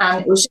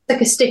 and it was just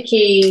like a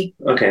sticky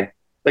like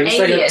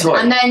alien. a toy.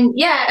 And then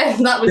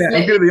that was I'm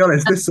going to be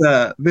honest,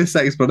 this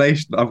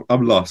explanation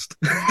I'm lost.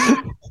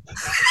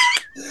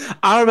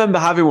 I remember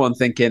having one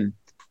thinking,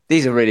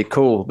 These are really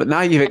cool. But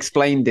now you've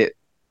explained it,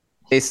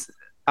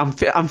 I'm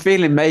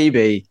feeling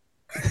maybe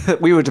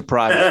we were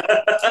deprived.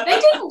 They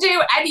didn't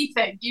do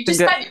anything. You just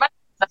spent your money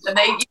on them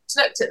and you just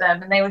looked at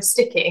them and they were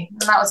sticky.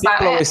 And that was about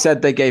People it. always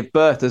said they gave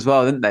birth as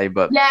well, didn't they?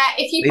 But yeah,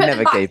 if you they put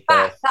never them back gave to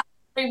back, birth. that's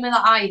the rumor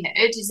that I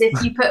heard, is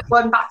if you put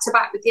one back to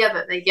back with the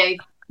other, they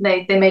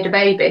made a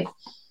baby.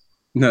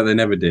 No, they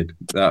never did.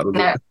 That was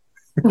No.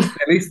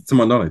 At least to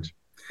my knowledge.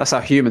 That's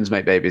how humans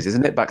make babies,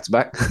 isn't it? Back to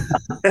back.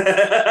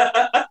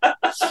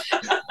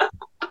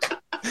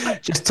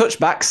 Just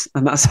touchbacks,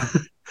 and that's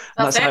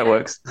how it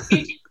works.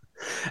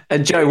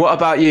 And Joe, what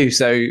about you?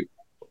 So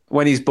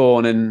when he's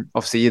born, and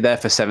obviously you're there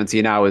for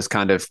 17 hours,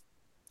 kind of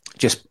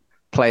just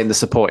playing the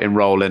supporting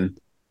role and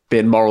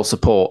being moral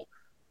support.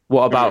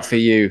 What about for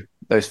you,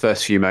 those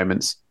first few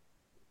moments?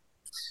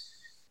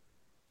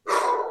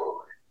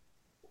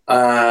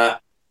 I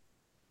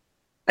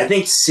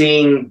think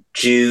seeing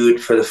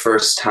Jude for the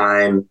first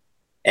time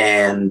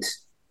and,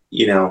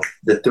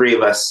 the three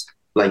of us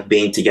like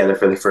being together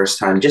for the first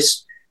time,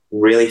 just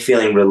really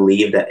feeling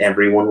relieved that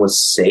everyone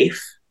was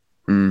safe.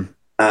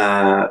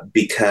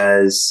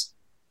 Because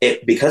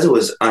it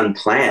was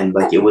unplanned.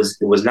 Like it was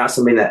not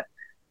something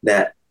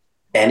that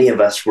any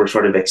of us were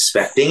sort of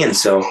expecting. And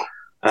so,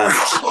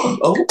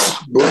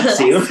 bless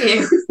you.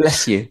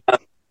 Bless you.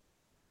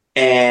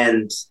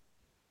 And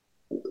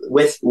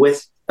with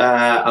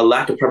a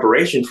lack of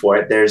preparation for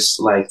it, there's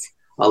like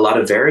a lot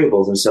of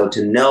variables. And so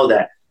to know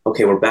that,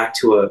 okay, we're back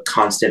to a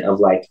constant of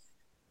like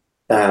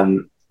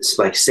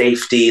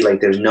safety,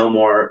 like there's no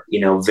more,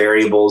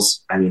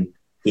 variables. I mean,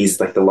 he's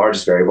like the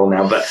largest variable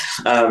now, but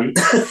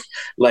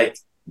like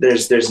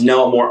there's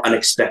no more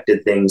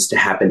unexpected things to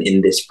happen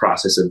in this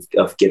process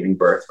of giving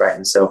birth. Right.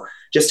 And so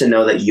just to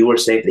know that you were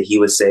safe, that he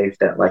was safe,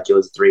 that like it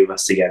was three of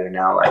us together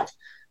now, like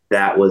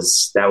that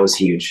was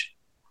huge.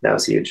 That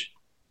was huge.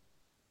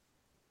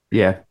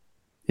 Yeah,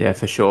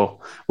 for sure.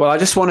 Well, I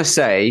just want to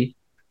say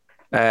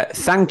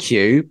thank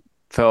you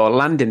for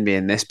landing me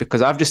in this,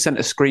 because I've just sent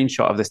a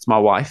screenshot of this to my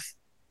wife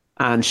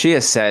and she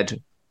has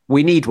said,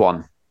 we need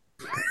one.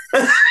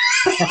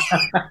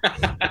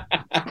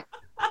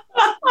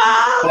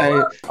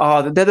 They're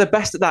the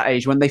best at that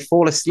age when they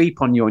fall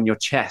asleep on you on your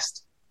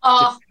chest,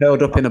 just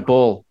curled up in a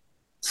ball.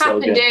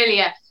 Happened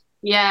earlier.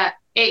 Yeah,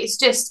 it's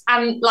just,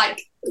 and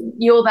like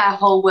you're their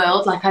whole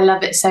world. Like I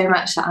love it so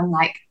much that I'm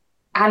like,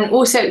 and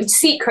also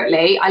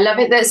secretly, I love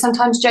it that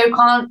sometimes Joe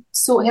can't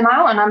sort him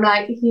out, and I'm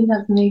like, you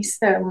love me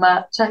so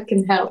much, I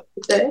can help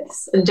with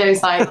this. And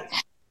Joe's like,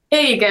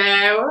 here you go.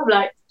 I'm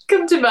like,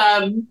 come to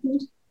mum.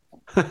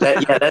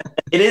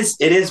 It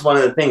is one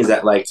of the things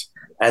that like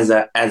as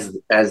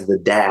the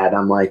dad,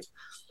 I'm like,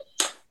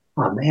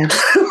 oh man,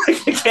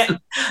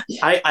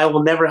 I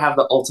will never have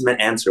the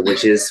ultimate answer,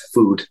 which is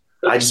food.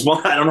 I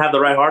don't have the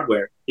right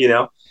hardware,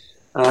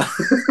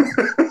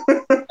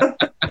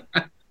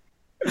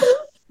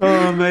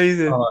 Oh,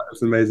 amazing. Oh,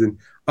 that's amazing.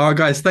 Oh,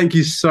 guys, thank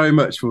you so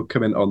much for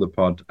coming on the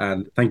pod.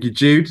 And thank you,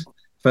 Jude,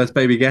 first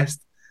baby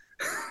guest.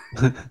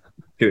 So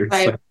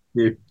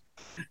cute.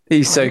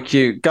 He's so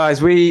cute.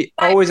 Guys, we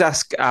always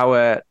ask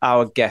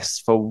our guests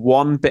for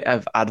one bit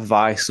of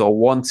advice or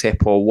one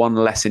tip or one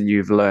lesson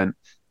you've learned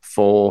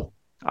for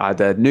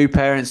either new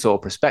parents or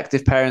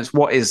prospective parents.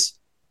 What is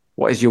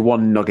your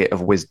one nugget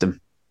of wisdom?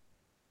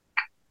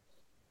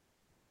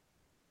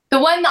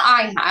 The one that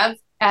I have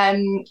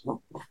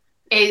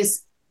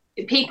is,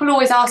 people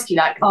always ask you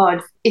like,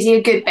 oh, is he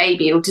a good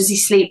baby, or does he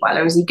sleep well,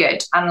 or is he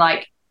good? And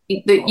like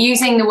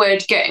using the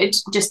word good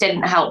just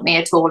didn't help me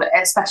at all,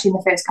 especially in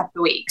the first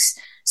couple of weeks.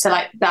 So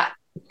like that,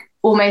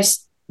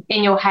 almost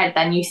in your head,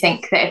 then you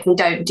think that if they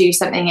don't do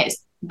something, it's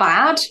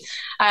bad.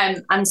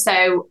 And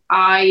so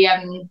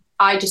I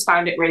just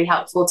found it really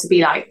helpful to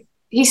be like,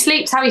 he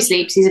sleeps how he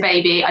sleeps. He's a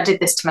baby. I did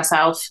this to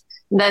myself.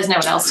 There's no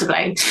one else to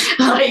blame.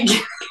 Like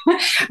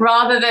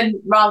rather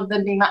than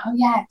being like, oh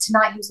yeah,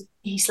 tonight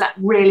he slept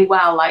really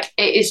well. Like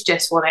it is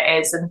just what it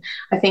is. And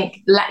I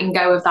think letting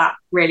go of that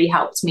really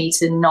helped me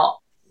to not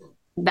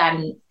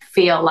then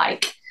feel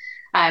like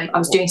I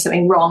was doing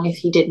something wrong if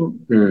he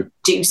didn't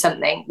do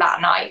something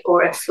that night,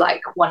 or if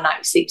like one night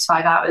he sleeps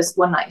 5 hours,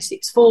 one night he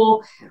sleeps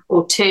 4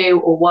 or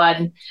 2 or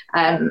 1,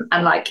 and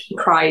like he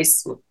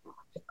cries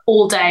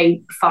all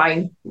day,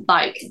 fine.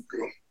 Like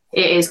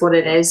it is what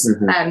it is.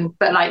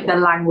 But like the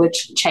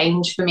language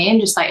change for me and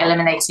just like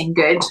eliminating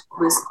good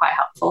was quite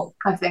helpful,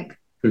 I think.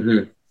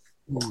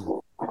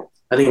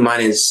 I think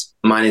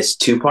mine is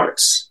 2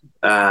 parts.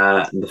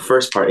 The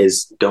first part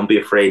is don't be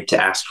afraid to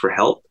ask for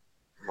help.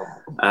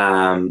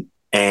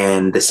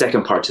 And the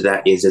second part to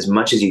that is, as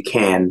much as you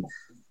can,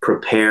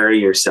 prepare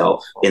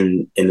yourself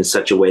in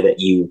such a way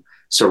that you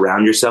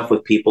surround yourself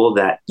with people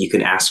that you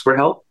can ask for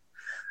help.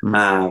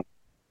 And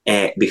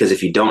because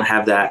if you don't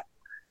have that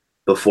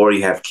before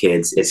you have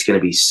kids, it's going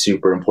to be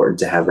super important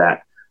to have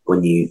that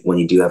when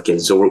you do have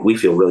kids. So we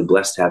feel really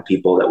blessed to have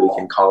people that we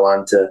can call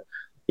on to,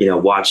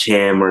 watch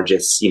him, or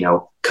just,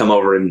 come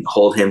over and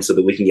hold him so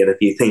that we can get a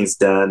few things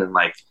done. And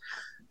like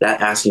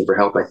that asking for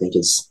help, I think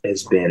has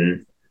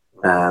been,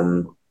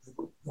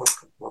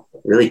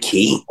 really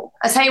key.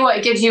 I tell you what,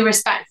 it gives you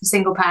respect for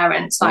single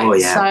parents.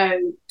 Like,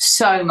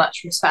 so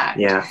much respect.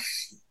 Yeah.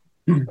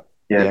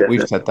 Yeah,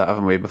 we've said that,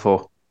 haven't we,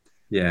 before?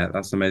 Yeah,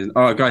 that's amazing.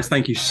 All right, guys,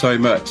 thank you so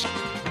much.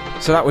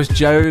 So that was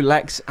Joe,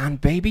 Lex,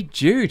 and baby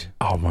Jude.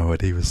 Oh my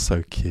word, he was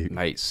so cute.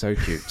 Mate, so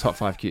cute. Top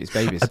 5 cutest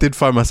babies. I did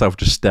find myself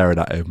just staring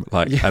at him,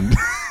 and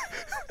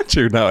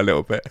chewing out a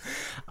little bit.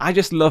 I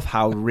just love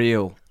how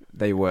real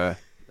they were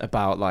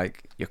about,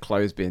 like, your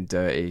clothes being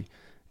dirty,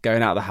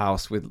 going out of the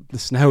house with the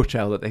snail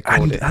trail that they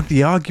called it. And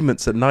the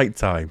arguments at night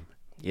time.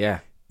 Yeah.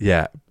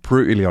 Yeah,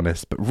 brutally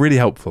honest, but really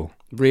helpful.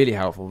 Really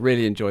helpful.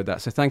 Really enjoyed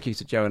that. So thank you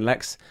to Joe and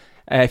Lex.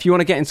 If you want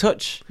to get in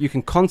touch, you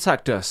can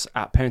contact us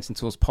at Parenting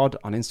Tools Pod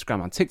on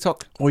Instagram and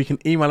TikTok. Or you can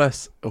email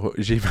us or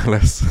Gmail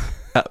us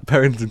at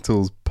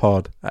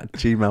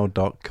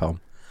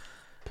parentingtoolspod@gmail.com.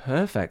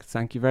 Perfect.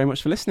 Thank you very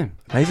much for listening.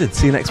 Amazing.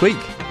 See you next week.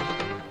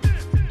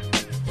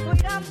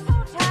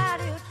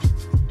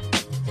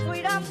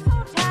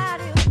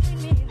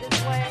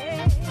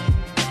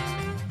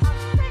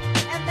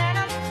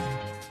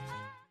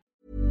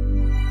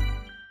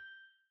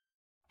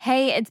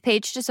 Hey, it's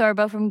Paige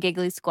DeSorbo from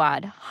Giggly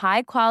Squad.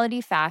 High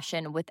quality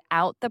fashion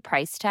without the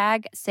price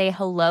tag. Say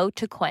hello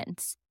to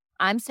Quince.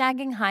 I'm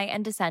snagging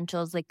high-end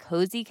essentials like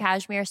cozy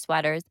cashmere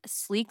sweaters,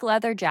 sleek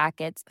leather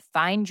jackets,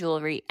 fine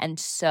jewelry, and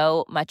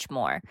so much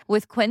more.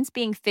 With Quince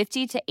being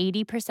 50 to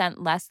 80%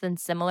 less than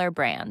similar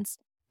brands.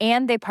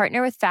 And they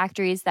partner with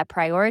factories that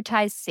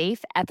prioritize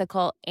safe,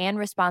 ethical, and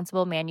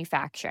responsible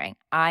manufacturing.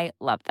 I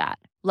love that.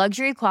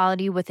 Luxury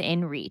quality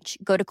within reach.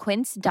 Go to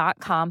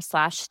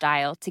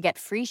quince.com/style to get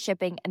free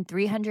shipping and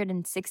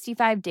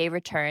 365-day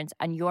returns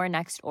on your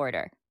next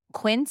order.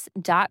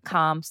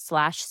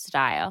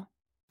 Quince.com/style.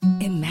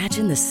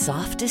 Imagine the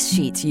softest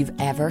sheets you've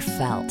ever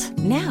felt.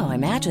 Now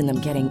imagine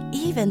them getting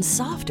even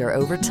softer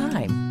over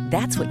time.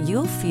 That's what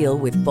you'll feel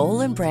with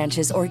Boll &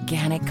 Branch's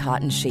organic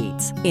cotton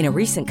sheets. In a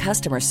recent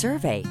customer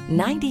survey,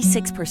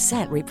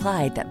 96%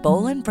 replied that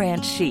Boll &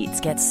 Branch sheets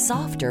get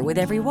softer with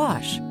every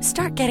wash.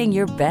 Start getting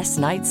your best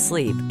night's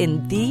sleep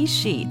in these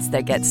sheets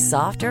that get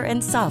softer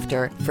and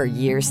softer for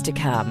years to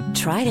come.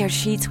 Try their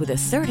sheets with a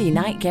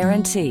 30-night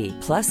guarantee.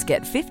 Plus,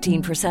 get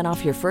 15%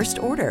 off your first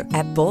order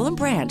at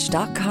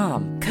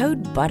bollandbranch.com.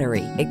 Code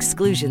BUTTERY.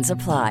 Exclusions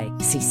apply.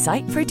 See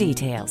site for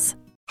details.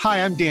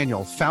 Hi, I'm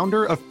Daniel,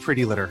 founder of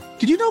Pretty Litter.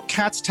 Did you know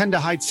cats tend to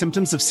hide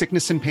symptoms of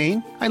sickness and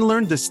pain? I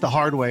learned this the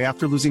hard way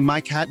after losing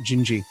my cat,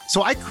 Gingy.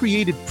 So I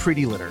created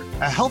Pretty Litter,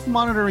 a health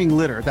monitoring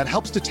litter that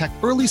helps detect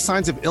early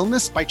signs of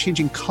illness by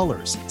changing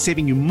colors,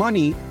 saving you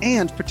money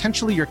and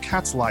potentially your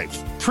cat's life.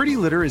 Pretty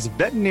Litter is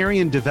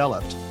veterinarian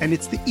developed, and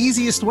it's the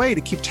easiest way to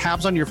keep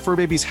tabs on your fur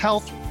baby's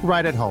health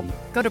right at home.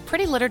 Go to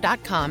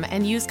prettylitter.com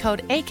and use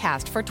code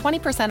ACAST for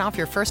 20% off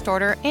your first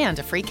order and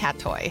a free cat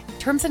toy.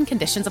 Terms and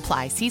conditions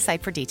apply. See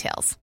site for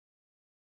details.